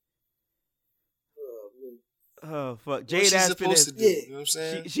 Oh fuck. Jade What's she Aspen supposed to do? You know what I'm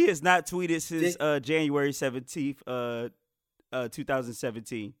saying? she has not tweeted since January 17th,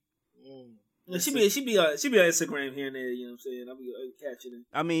 2017. She be on Instagram here and there, you know what I'm saying? I'll be catching it.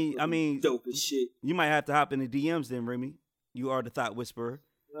 I mean, dope as shit. You might have to hop in the DMs then, Remy. You are the thought whisperer.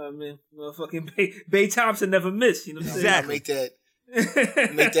 Man, motherfucking Bay Thompson never missed, you know what I'm saying? Exactly.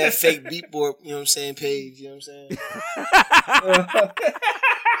 Make that fake beatboard, you know what I'm saying, page, you know what I'm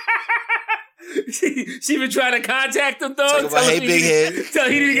saying? She been trying to contact him, dog. Talk about, hey, big head. Tell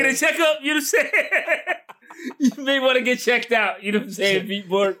he need to get a checkup, you know what I'm saying? You may want to get checked out, you know what I'm saying,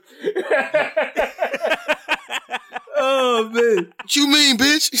 Beatboard. Oh, man. What you mean,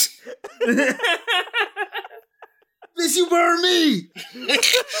 bitch? Bitch, you burn me.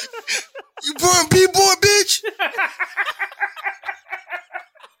 You burn Beatboard, bitch.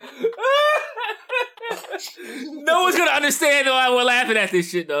 No one's gonna understand why we're laughing at this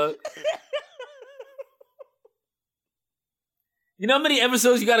shit, dog. You know how many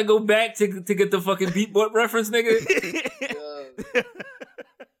episodes you gotta go back to get the fucking Beatboard reference, nigga?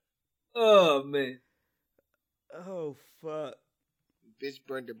 Oh, man. Oh, fuck. Bitch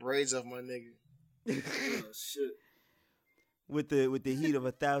burned the braids off my nigga. Oh, shit. With the heat of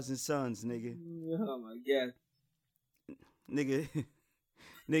 1,000 suns, nigga. Oh, my God.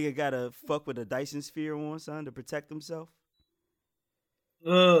 Nigga gotta fuck with a Dyson sphere on, son, to protect himself.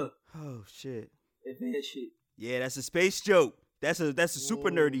 Oh, shit. Advanced shit. Yeah, that's a space joke. That's a super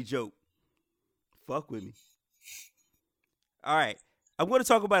nerdy joke. Fuck with me. All right. I'm going to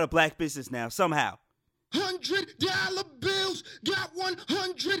talk about a black business now, somehow. $100 bills, got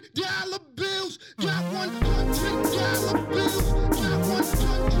 $100 bills, got $100 bills, got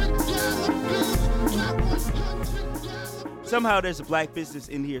 $100 bills, got $100. Somehow there's a black business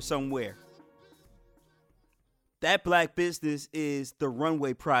in here somewhere. That black business is the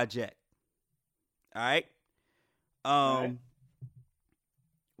Runway Project. All right.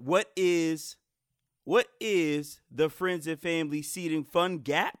 What is the friends and family seeding fund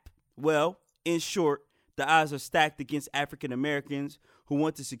gap? Well, in short, the odds are stacked against African Americans who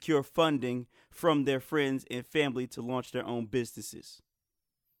want to secure funding from their friends and family to launch their own businesses.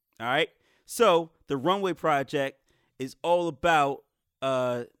 All right. So the Runway Project is all about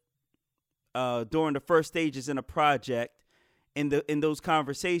during the first stages in a project. In those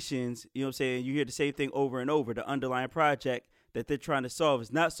conversations, you know what I'm saying, you hear the same thing over and over. The underlying project that they're trying to solve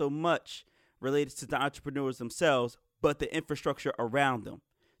is not so much related to the entrepreneurs themselves, but the infrastructure around them.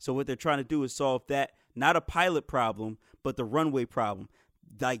 So what they're trying to do is solve that, not a pilot problem, but the runway problem.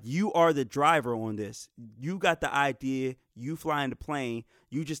 Like, you are the driver on this. You got the idea, you flying the plane,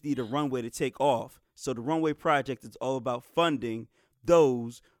 you just need a runway to take off. So the Runway Project is all about funding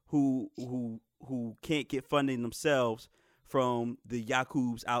those who can't get funding themselves from the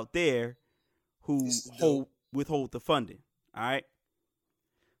Yakubs out there who withhold the funding. All right.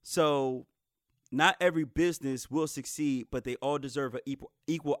 So not every business will succeed, but they all deserve an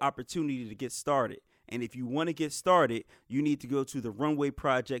equal opportunity to get started. And if you want to get started, you need to go to the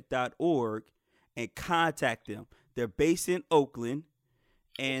runwayproject.org and contact them. They're based in Oakland,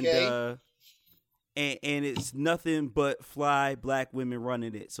 and and it's nothing but fly black women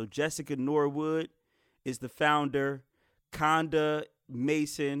running it. So Jessica Norwood is the founder. Conda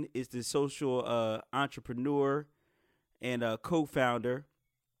Mason is the social entrepreneur and co-founder.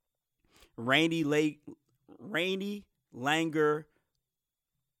 Rainey Langer,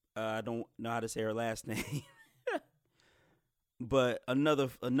 I don't know how to say her last name, but another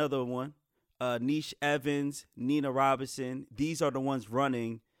one. Niche Evans, Nina Robinson. These are the ones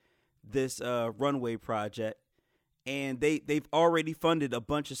running this Runway Project, and they've already funded a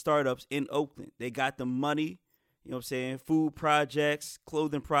bunch of startups in Oakland. They got the money. You know what I'm saying? Food projects,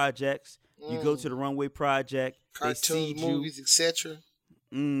 clothing projects. You go to the Runway Project. Cartoons, movies, etc.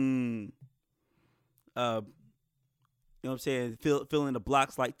 You know what I'm saying? Fill in the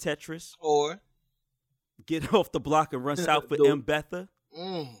blocks like Tetris. Or get off the block and run south for M. Betha.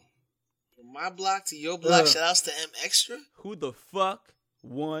 From my block to your block. Shout outs to M Extra. Who the fuck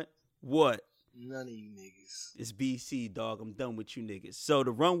want what? None of you niggas. It's BC, dog. I'm done with you niggas. So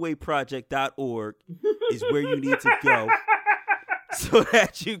the runwayproject.org is where you need to go so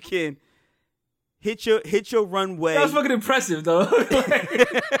that you can hit your runway. That was fucking impressive, though.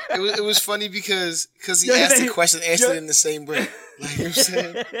 it was funny because he asked the question, answered in the same breath. Like, you know what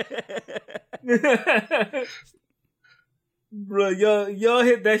I'm saying? Bro, y'all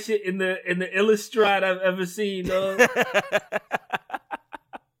hit that shit in the illest stride I've ever seen, dog.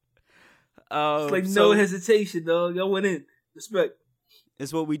 It's like no hesitation, dog. Y'all went in. Respect.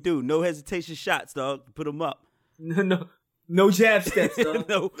 It's what we do. No hesitation shots, dog. Put them up. No jab steps, dog.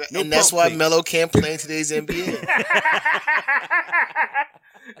 no and that's why Melo can't play in today's NBA.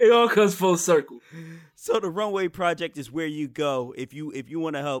 It all comes full circle. So the Runway Project is where you go if you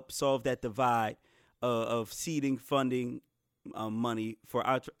want to help solve that divide of seeding, funding, money for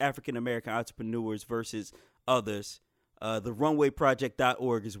African American entrepreneurs versus others. The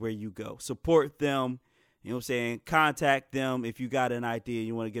runwayproject.org is where you go. Support them. You know what I'm saying? Contact them if you got an idea and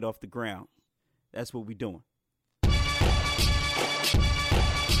you want to get off the ground. That's what we're doing.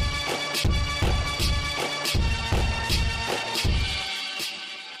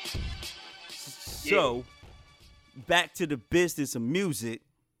 So, back to the business of music.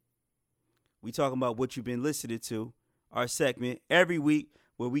 We talking about what you've been listening to. Our segment every week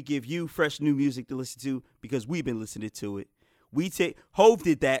where we give you fresh new music to listen to because we've been listening to it. Hove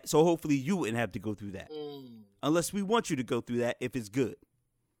did that, so hopefully you wouldn't have to go through that. Unless we want you to go through that if it's good.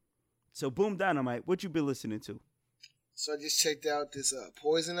 So, Boom Dynamite, what you been listening to? So I just checked out this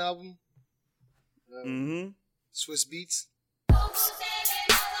Poison album. Swiss Beats.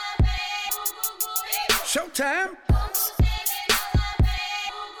 Showtime.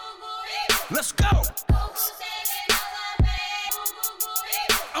 Let's go.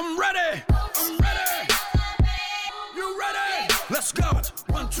 I'm ready. You ready? Let's go.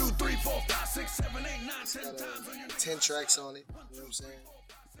 1, 2, 3, 4, 5, 6, 7, 8, 9, 10 times on your 10 tracks on it. You know what I'm saying?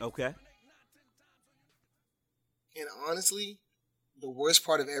 Okay. And honestly, the worst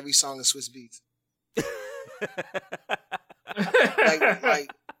part of every song is Swiss Beats.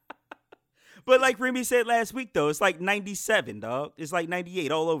 But like Remy said last week, though, it's like 97, dog. It's like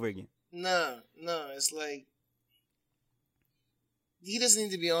 98 all over again. No, it's like he doesn't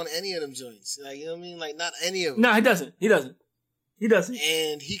need to be on any of them joints. Like, you know what I mean? Like, not any of them. No, he doesn't.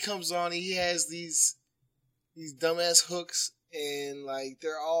 And he comes on, he has these dumbass hooks, and like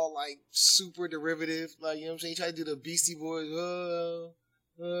they're all like super derivative. Like, you know what I'm saying? He tried to do the Beastie Boys.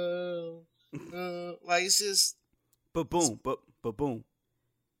 Like, it's just. But boom.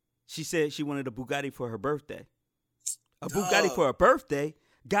 She said she wanted a Bugatti for her birthday. Bugatti for her birthday?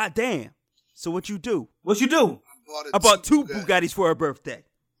 Goddamn. So what you do? I bought two Bugattis for her birthday.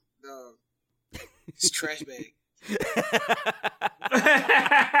 No. It's trash bag.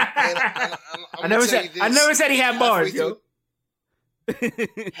 I never said he had bars, yo.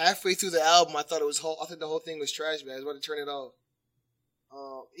 Halfway through the album, I thought the whole thing was trash bag. I was about to turn it off.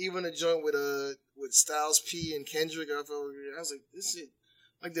 Even a joint with Styles P and Kendrick, I was like, this shit.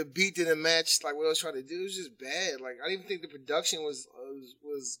 Like, the beat didn't match like what I was trying to do. It was just bad. Like, I didn't even think the production was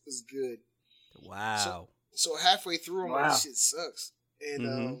good. Wow. So halfway through, I'm like, this shit sucks.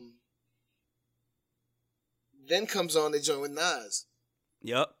 And then comes on the joint with Nas.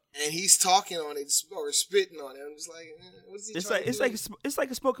 Yep. And he's talking on it or spitting on it. I'm just like, what is he trying to do? It's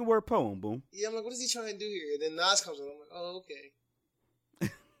like a spoken word poem, Boom. Yeah, I'm like, what is he trying to do here? And then Nas comes on. I'm like, oh, okay.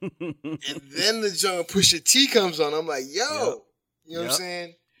 And then the joint Pusha T comes on. I'm like, yo. Yep. You know what I'm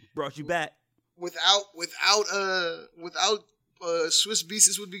saying? Brought you back. Without Swiss Beats,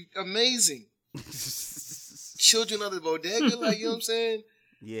 this would be amazing. Children of the Bodega, like, you know what I'm saying?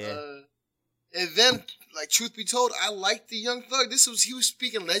 Yeah. And then, like, truth be told, I liked the Young Thug. He was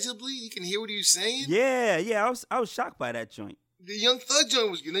speaking legibly. You can hear what he was saying. Yeah. I was shocked by that joint. The Young Thug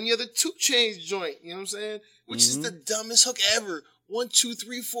joint was good. Then you have the 2 Chainz joint, you know what I'm saying? Which is the dumbest hook ever. 1, 2,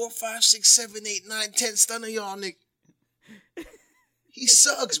 3, 4, 5, 6, 7, 8, 9, 10. Stun on y'all, nigga. He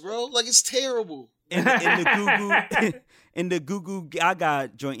sucks, bro. Like, it's terrible. In the Goo Goo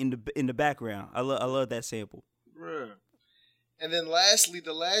Gaga joint in the background. I love that sample. Bruh. And then lastly,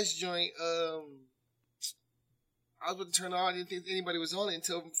 the last joint, I was about to turn on. I didn't think anybody was on it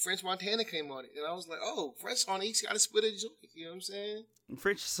until French Montana came on it. And I was like, oh, French on it. He's got to split a joint. You know what I'm saying?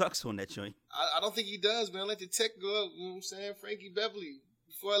 French sucks on that joint. I don't think he does, man. Let the tech go up. You know what I'm saying? Frankie Beverly,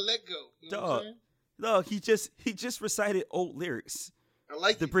 before I let go. You know what I'm saying? No, he just recited old lyrics. I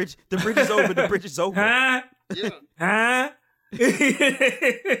like the bridge. The bridge is over. The bridge is over. Huh? Yeah. Huh?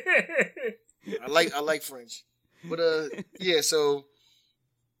 I like French, but yeah. So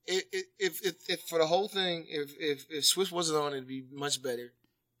if for the whole thing, if Swiss wasn't on, it'd be much better.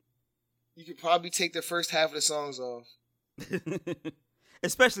 You could probably take the first half of the songs off,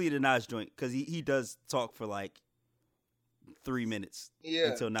 especially the Nas joint, because he does talk for like 3 minutes. Yeah.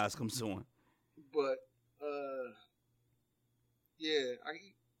 Until Nas comes on. But yeah,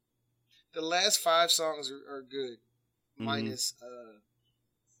 the last 5 songs are good, minus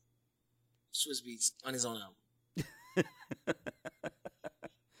Swiss Beats on his own album.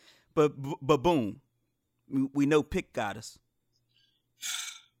 But boom, we know Pick got us.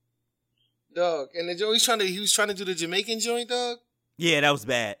 Dog. And the joint he was trying to do the Jamaican joint, dog. Yeah, that was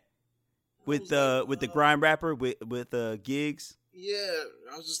bad. With the grime rapper with Gigs. Yeah,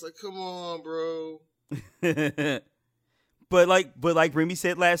 I was just like, come on, bro. But like Remy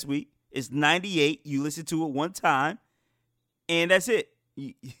said last week, it's 98. You listen to it one time, and that's it.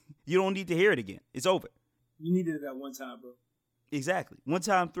 You don't need to hear it again. It's over. You needed it that one time, bro. Exactly. One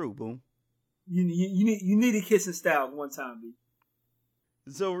time through. Boom. You needed Kiss and Style one time, B.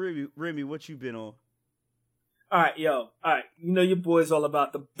 So Remy, what you been on? All right. You know your boy's all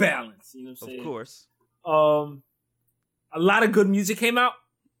about the balance. You know what I'm saying? Of course. A lot of good music came out.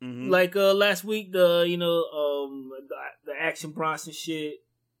 Mm-hmm. Like last week, the Action Bronson shit,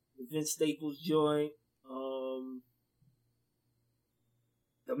 the Vince Staples joint,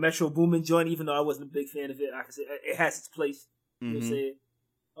 the Metro Boomin joint. Even though I wasn't a big fan of it, I can say it has its place. You know what I'm saying?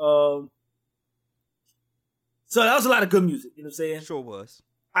 So that was a lot of good music. You know what I'm saying? Sure was.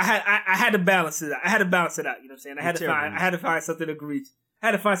 I had to balance it out. You know what I'm saying? I had to find something egregious.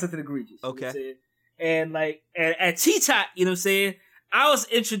 Okay. You know what I'm saying? And like at T-Top, you know what I'm saying? I was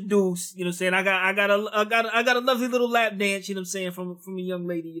introduced, you know what I'm saying? I got a lovely little lap dance, you know what I'm saying, from a young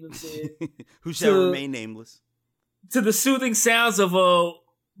lady, you know what I'm saying? Who shall remain nameless. To the soothing sounds of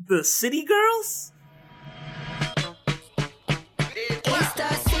the City Girls. It's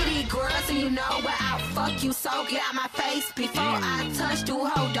the City Girls, and you know where I'll fuck you, so get out my face before I touch you,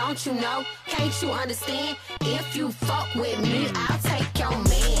 ho, don't you know? Can't you understand? If you fuck with me, I'll take your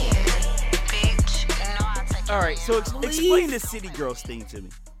man. All right, so explain the City Girls thing to me.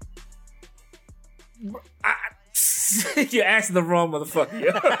 You're asking the wrong motherfucker.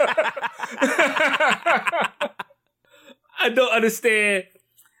 I don't understand.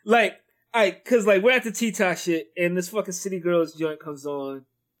 Like, cause like we're at the T-Top shit, and this fucking City Girls joint comes on.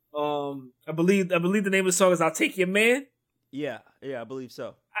 I believe the name of the song is "I'll Take Your Man." Yeah, I believe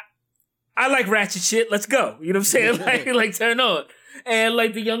so. I like ratchet shit. Let's go. You know what I'm saying? like turn on. And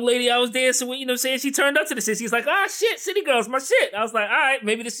like the young lady I was dancing with, you know what I'm saying? She turned up to the shit. She's like, ah, shit, City Girls, my shit. I was like, all right,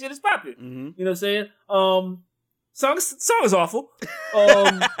 maybe this shit is popping. Mm-hmm. You know what I'm saying? Song is awful.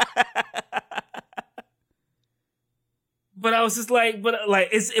 But I was just like, but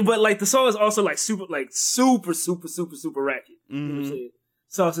the song is also like super ratchet. You know what I'm saying?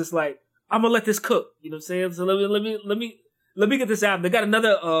 So I was just like, I'm gonna let this cook. You know what I'm saying? So let me get this album. They got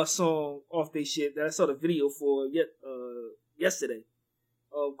another song off their shit that I saw the video for yesterday,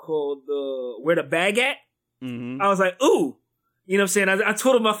 called "Where the Bag At." Mm-hmm. I was like, ooh, you know what I'm saying? I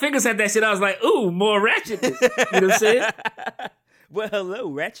twiddled my fingers at that shit. I was like, ooh, more ratchetness. You know what I'm saying? Well,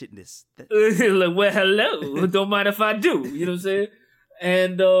 hello, ratchetness. Well, hello. Don't mind if I do. You know what I'm saying?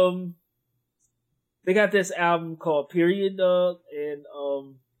 And they got this album called Period, Dog, and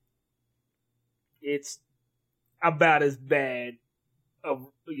it's about as bad of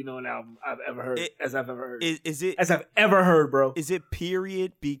an album I've ever heard as I've ever heard. Is it as I've ever heard, bro? Is it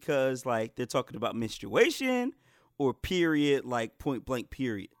period because like they're talking about menstruation, or period like point blank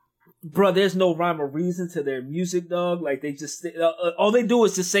period? Bro, there's no rhyme or reason to their music, dog. Like they just all they do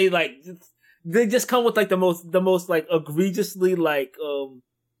is just say like they just come with like the most like egregiously like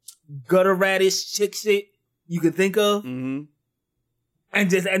gutter ratish chick shit you can think of. Mm-hmm. And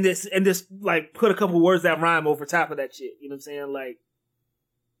just like put a couple words that rhyme over top of that shit. You know what I'm saying? Like,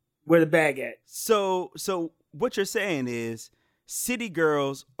 where the bag at? So what you're saying is City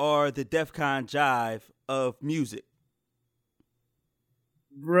Girls are the DefCon Jive of music.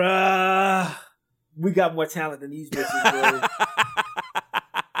 Bruh. We got more talent than these bitches, bro.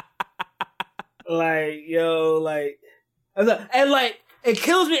 And like, it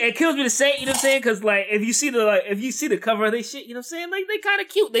kills me to say, you know what I'm saying? Cause like, if you see the cover of they shit, you know what I'm saying? Like, they kind of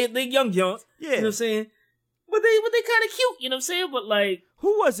cute. They young Jones. Yeah. You know what I'm saying? But they kind of cute, you know what I'm saying? But like,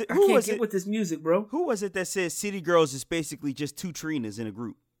 who was it? I can't get with this music, bro. Who was it that said City Girls is basically just two Trinas in a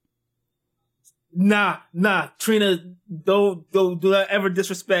group? Nah, Trina, don't ever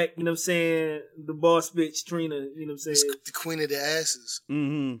disrespect, you know what I'm saying, the boss bitch Trina, you know what I'm saying? It's the queen of the asses.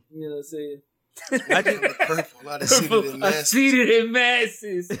 Mm-hmm. You know what I'm saying? I think the purple, a lot of seated in masses. Seated in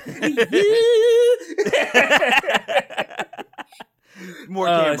masses. More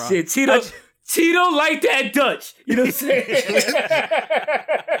camera. Shit, Tito like that Dutch. You know what I'm saying?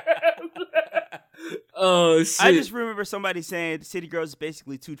 Oh, shit. I just remember somebody saying City Girls is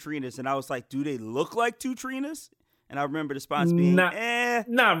basically two Trinas, and I was like, do they look like two Trinas? And I remember the response being, not really.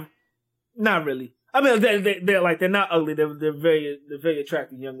 I mean, they're not ugly. They're very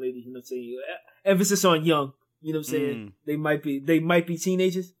attractive young ladies. You know what I'm saying? Emphasis on young. You know what I'm saying? They might be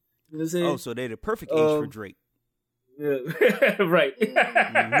teenagers. You know what I'm saying? Oh, so they're the perfect age for Drake. Yeah, right.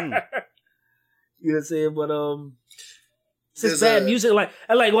 Mm-hmm. You know what I'm saying? But It's just bad music. Like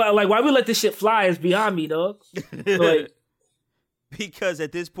why we let this shit fly is beyond me, dog. Like, because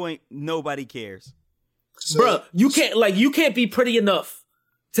at this point, nobody cares. So, bro, you can't be pretty enough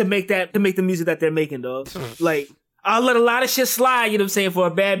to make the music that they're making, dog. Like, I'll let a lot of shit slide, you know what I'm saying, for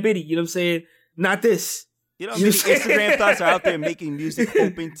a bad biddy, you know what I'm saying? Not this. You know what I mean? Instagram thoughts are out there making music,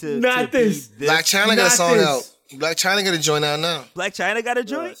 hoping to not this. Black China got a song out. Black China got a joint out now. Black China got a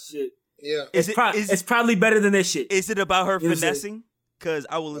joint? Shit. Yeah. It's probably better than this shit. Is it about her finessing? Because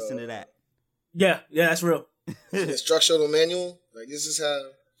I will listen to that. Yeah, that's real. Instructional manual. Like, this is how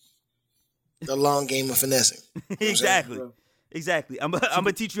the long game of finessing. Exactly. Exactly. I'm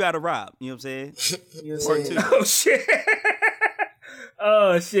gonna teach you how to rob. You know what I'm saying? You know what I'm saying? Oh shit.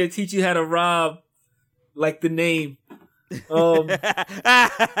 Oh shit. Teach you how to rob, like the name. Oh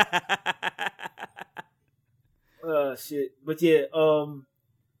shit. But yeah.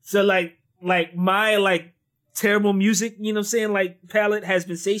 So like my like terrible music, you know what I'm saying, like palette has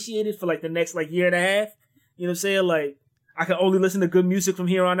been satiated for like the next like year and a half. You know what I'm saying? Like, I can only listen to good music from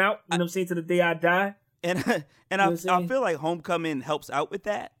here on out. You know what I'm saying? To the day I die. And I feel like Homecoming helps out with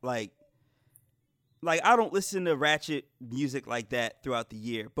that. Like I don't listen to ratchet music like that throughout the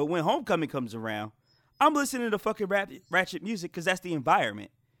year. But when Homecoming comes around, I'm listening to fucking ratchet music because that's the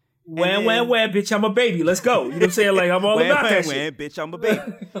environment. Wham, bitch, I'm a baby. Let's go. You know what I'm saying? Like, I'm all about that shit. Bitch, I'm a baby.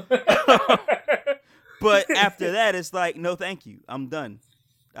 But after that, it's like, no, thank you. I'm done.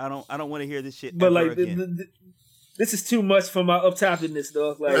 I don't want to hear this shit. But like, this is too much for my uptoppiness,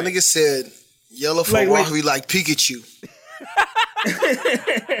 dog. Like, that nigga said, "Yellow for Wahoo like Pikachu."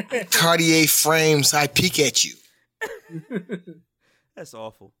 Cartier frames, I peek at you. That's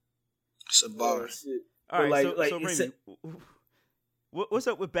awful. It's a bar. All right, so Remy, what's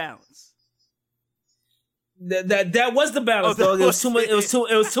up with balance? That was the balance, dog. It was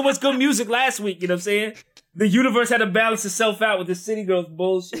too much good music last week. You know what I'm saying? The universe had to balance itself out with the City Girls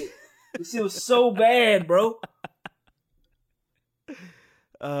bullshit. This shit was so bad, bro.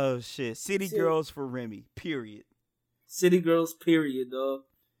 Oh shit! City Girls for Remy. Period. City Girls. Period, dog.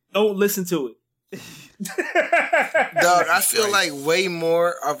 Don't listen to it. Dog, I feel like way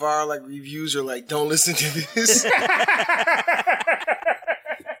more of our like reviews are like, don't listen to this.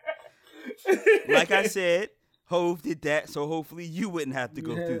 Like I said, Hove did that, so hopefully you wouldn't have to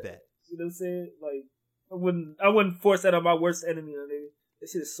go through that. You know what I'm saying? Like, I wouldn't force that on my worst enemy, nigga.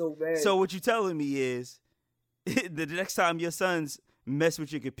 This shit is so bad. So what you telling me is, the next time your sons mess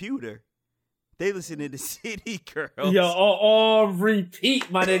with your computer, they listen to the City Girls. Yo, all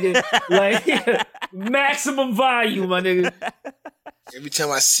repeat, my nigga. Like, maximum volume, my nigga. Every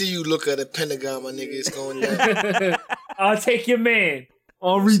time I see you look at the Pentagon, my nigga, it's going down. I'll take your man.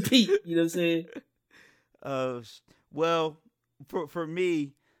 On repeat. You know what I'm saying? Well, for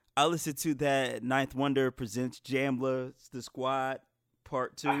me, I listened to that Ninth Wonder presents Jamla, The Squad,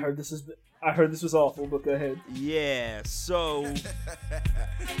 Part 2. I heard this was awful, but go ahead. Yeah, so look,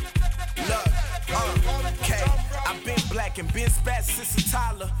 okay, I've been black and been spat since a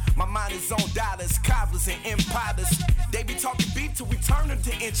toddler. My mind is on dollars, cobblers, and empires. They be talking beef till we turn them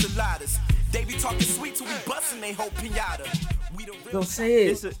to enchiladas. They be talking sweet till we bustin' they whole pinata. Don't say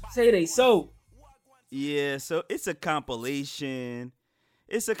it. Say they so. Yeah, so it's a compilation.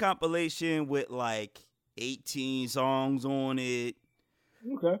 It's a compilation with like 18 songs on it.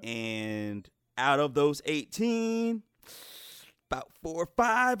 Okay. And out of those 18, about 4 or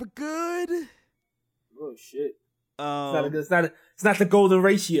 5 are good. Oh shit. It's not the golden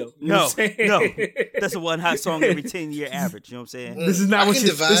ratio. You know no. That's a one hot song every 10-year average. You know what I'm saying? This is not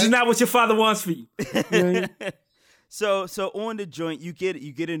what your father wants for you. You know what I mean? So on the joint, you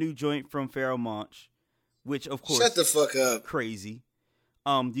get a new joint from Pharoah Monch, which of course, shut the fuck up, crazy.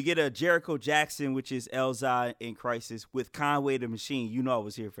 You get a Jericho Jackson, which is Elzai in Crisis with Conway the Machine. You know I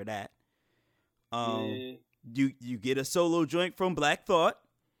was here for that. You get a solo joint from Black Thought,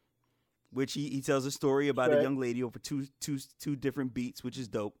 which he tells a story about a young lady over two different beats, which is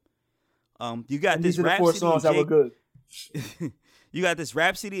dope. You got and this these are the 4 songs that were good. You got this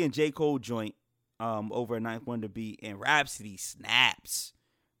Rhapsody and J. Cole joint. Over a Ninth Wonder beat, and Rhapsody snaps.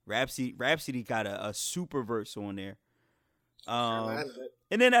 Rhapsody got a super verse on there. And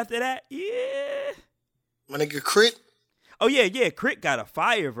then after that, yeah, my nigga Crit. Oh yeah, Crit got a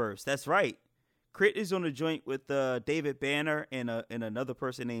fire verse. That's right. Crit is on the joint with David Banner and another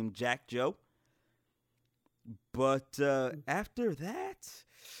person named Jack Joe. But after that,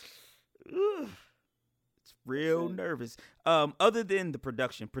 it's real nervous. Other than the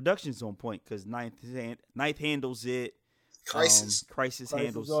production's on point because Ninth handles it. Crisis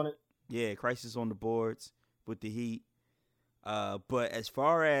handles on it. Yeah, Crisis on the boards with the heat. But as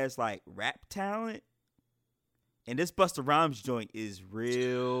far as like rap talent, And this Busta Rhymes joint is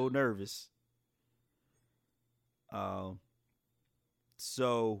real nervous.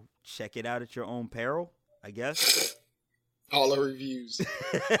 So check it out at your own peril, I guess. All the reviews.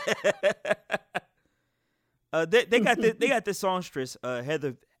 They got this songstress,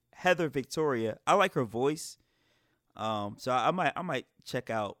 Heather Victoria. I like her voice. So I might check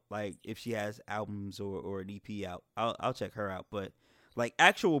out like if she has albums or an EP out. I'll check her out. But like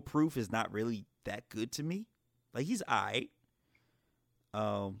Actual Proof is not really that good to me. Like he's alright.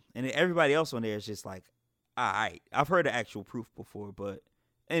 And then everybody else on there is just like alright. I've heard of Actual Proof before, but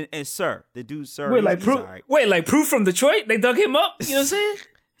and Sir, the dude Sir, wait, like he's Proof. Right. Wait, like Proof from Detroit? They dug him up. You know what I'm saying?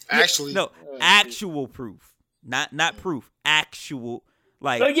 Actually, no, Actual Proof, not Proof. Actual,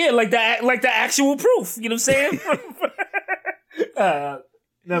 like yeah, like the actual Proof. You know what I'm saying?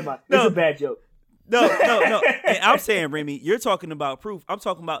 Never mind. That's a bad joke. No. And I'm saying, Remy, you're talking about Proof. I'm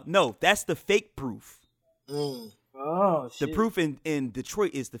talking about that's the fake Proof. Oh, shit. The Proof in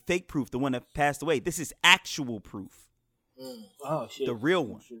Detroit is the fake Proof, the one that passed away. This is Actual Proof. Oh shit. The real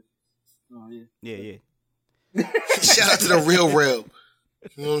one. Oh yeah. Yeah. Shout out to the real. You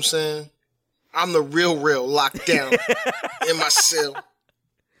know what I'm saying? I'm the real locked down in my cell.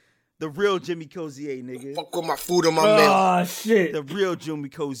 The real Jimmy Cozier, nigga. Fuck with my food on my mail. Oh shit. The real Jimmy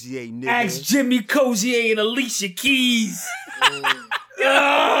Cozier, nigga. Ask Jimmy Cozier and Alicia Keys.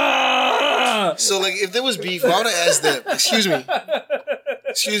 So like if there was beef, why would I ask them? Excuse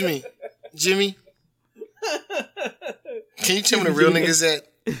me, Jimmy. Can you tell me the real niggas at?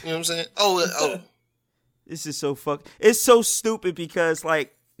 You know what I'm saying? Oh. This is so It's so stupid because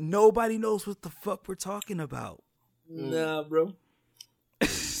like nobody knows what the fuck we're talking about. Nah, bro.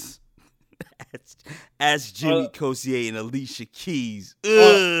 Ask Jimmy Cozier and Alicia Keys.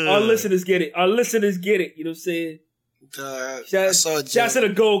 Our listeners get it. You know what I'm saying? Shouts to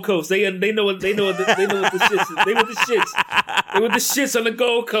the Gold Coast. They know what the shits is. They with the shits. They with the shits on the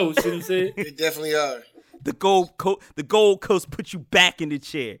Gold Coast. You know what I'm saying? They definitely are. The Gold Coast put you back in the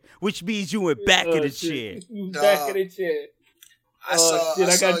chair, which means you went back in the chair. You back in the chair. I saw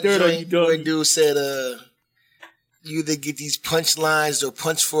got dirt on you, dog. Where dude said, you either get these punchlines or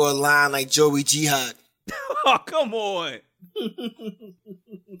punch for a line like Joey Jihad. Oh, come on.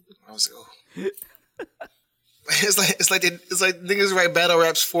 I was like, oh. It's like niggas write battle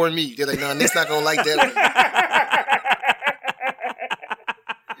raps for me. They're like, no, Nick's not gonna like that one.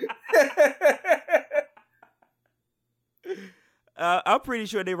 I'm pretty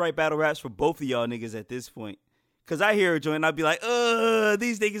sure they write battle raps for both of y'all niggas at this point. Cause I hear a joint and I'll be like,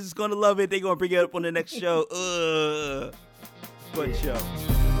 these niggas is gonna love it. They gonna bring it up on the next show. But yo.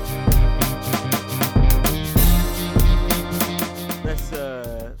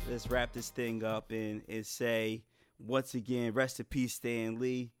 Let's wrap this thing up and say once again, rest in peace, Stan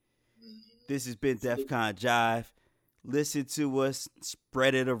Lee. This has been DefCon Jive. Listen to us,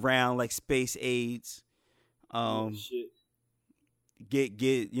 spread it around like space AIDS. Get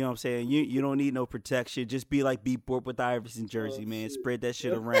you know what I'm saying? You don't need no protection. Just be like Beatport with the Iverson jersey, man. Shit. Spread that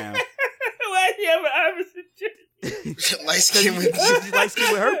shit around. Why do you have an Iverson jersey? Light skin with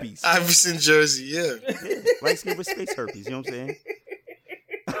herpes. Iverson jersey, yeah. Light skin with space herpes, you know what I'm saying?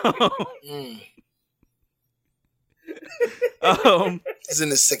 He's in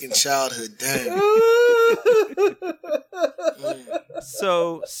his second childhood, damn.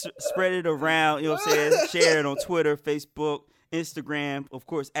 So spread it around, you know what I'm saying? Share it on Twitter, Facebook, Instagram, of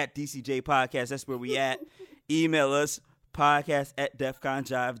course, at DCJ Podcast. That's where we at. Email us,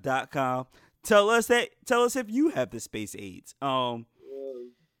 podcast@defconjive.com. Tell us if you have the space AIDS.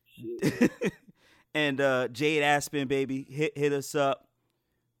 And Jade Aspen, baby, hit us up.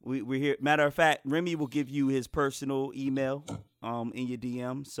 We're here. Matter of fact, Remy will give you his personal email in your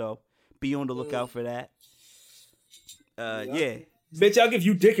DM, so be on the lookout for that. Yeah. Bitch, I'll give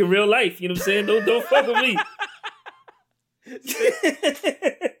you dick in real life. You know what I'm saying? Don't fuck with me.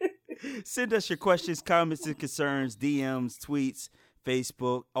 Send us your questions, comments, and concerns, DMs, tweets,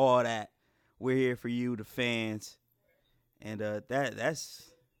 Facebook, all that. We're here for you, the fans. And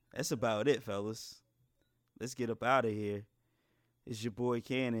that's about it, fellas. Let's get up out of here. It's your boy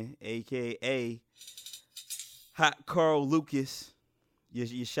Cannon, a.k.a. Hot Carl Lucas.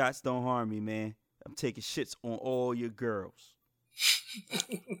 Your shots don't harm me, man. I'm taking shits on all your girls.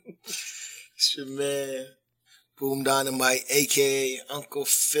 It's your man, Boom Dynamite, a.k.a. Uncle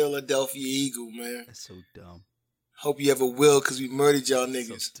Philadelphia Eagle, man. That's so dumb. Hope you ever will, because we murdered y'all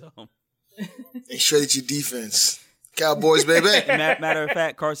niggas. So dumb. And shredded your defense. Cowboys, baby. Matter of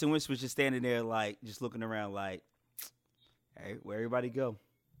fact, Carson Wentz was just standing there, like, just looking around, like, hey, where everybody go?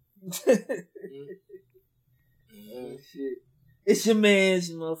 Oh, shit. It's your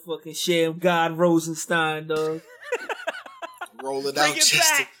man's motherfucking Sham God Rosenstein, dog. Roll it out,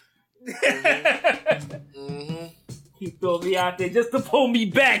 Chester. Mm-hmm. He threw me out there just to pull me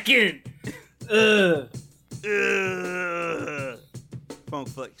back in. Funk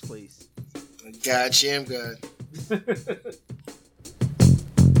Flex, please. God, Sham God.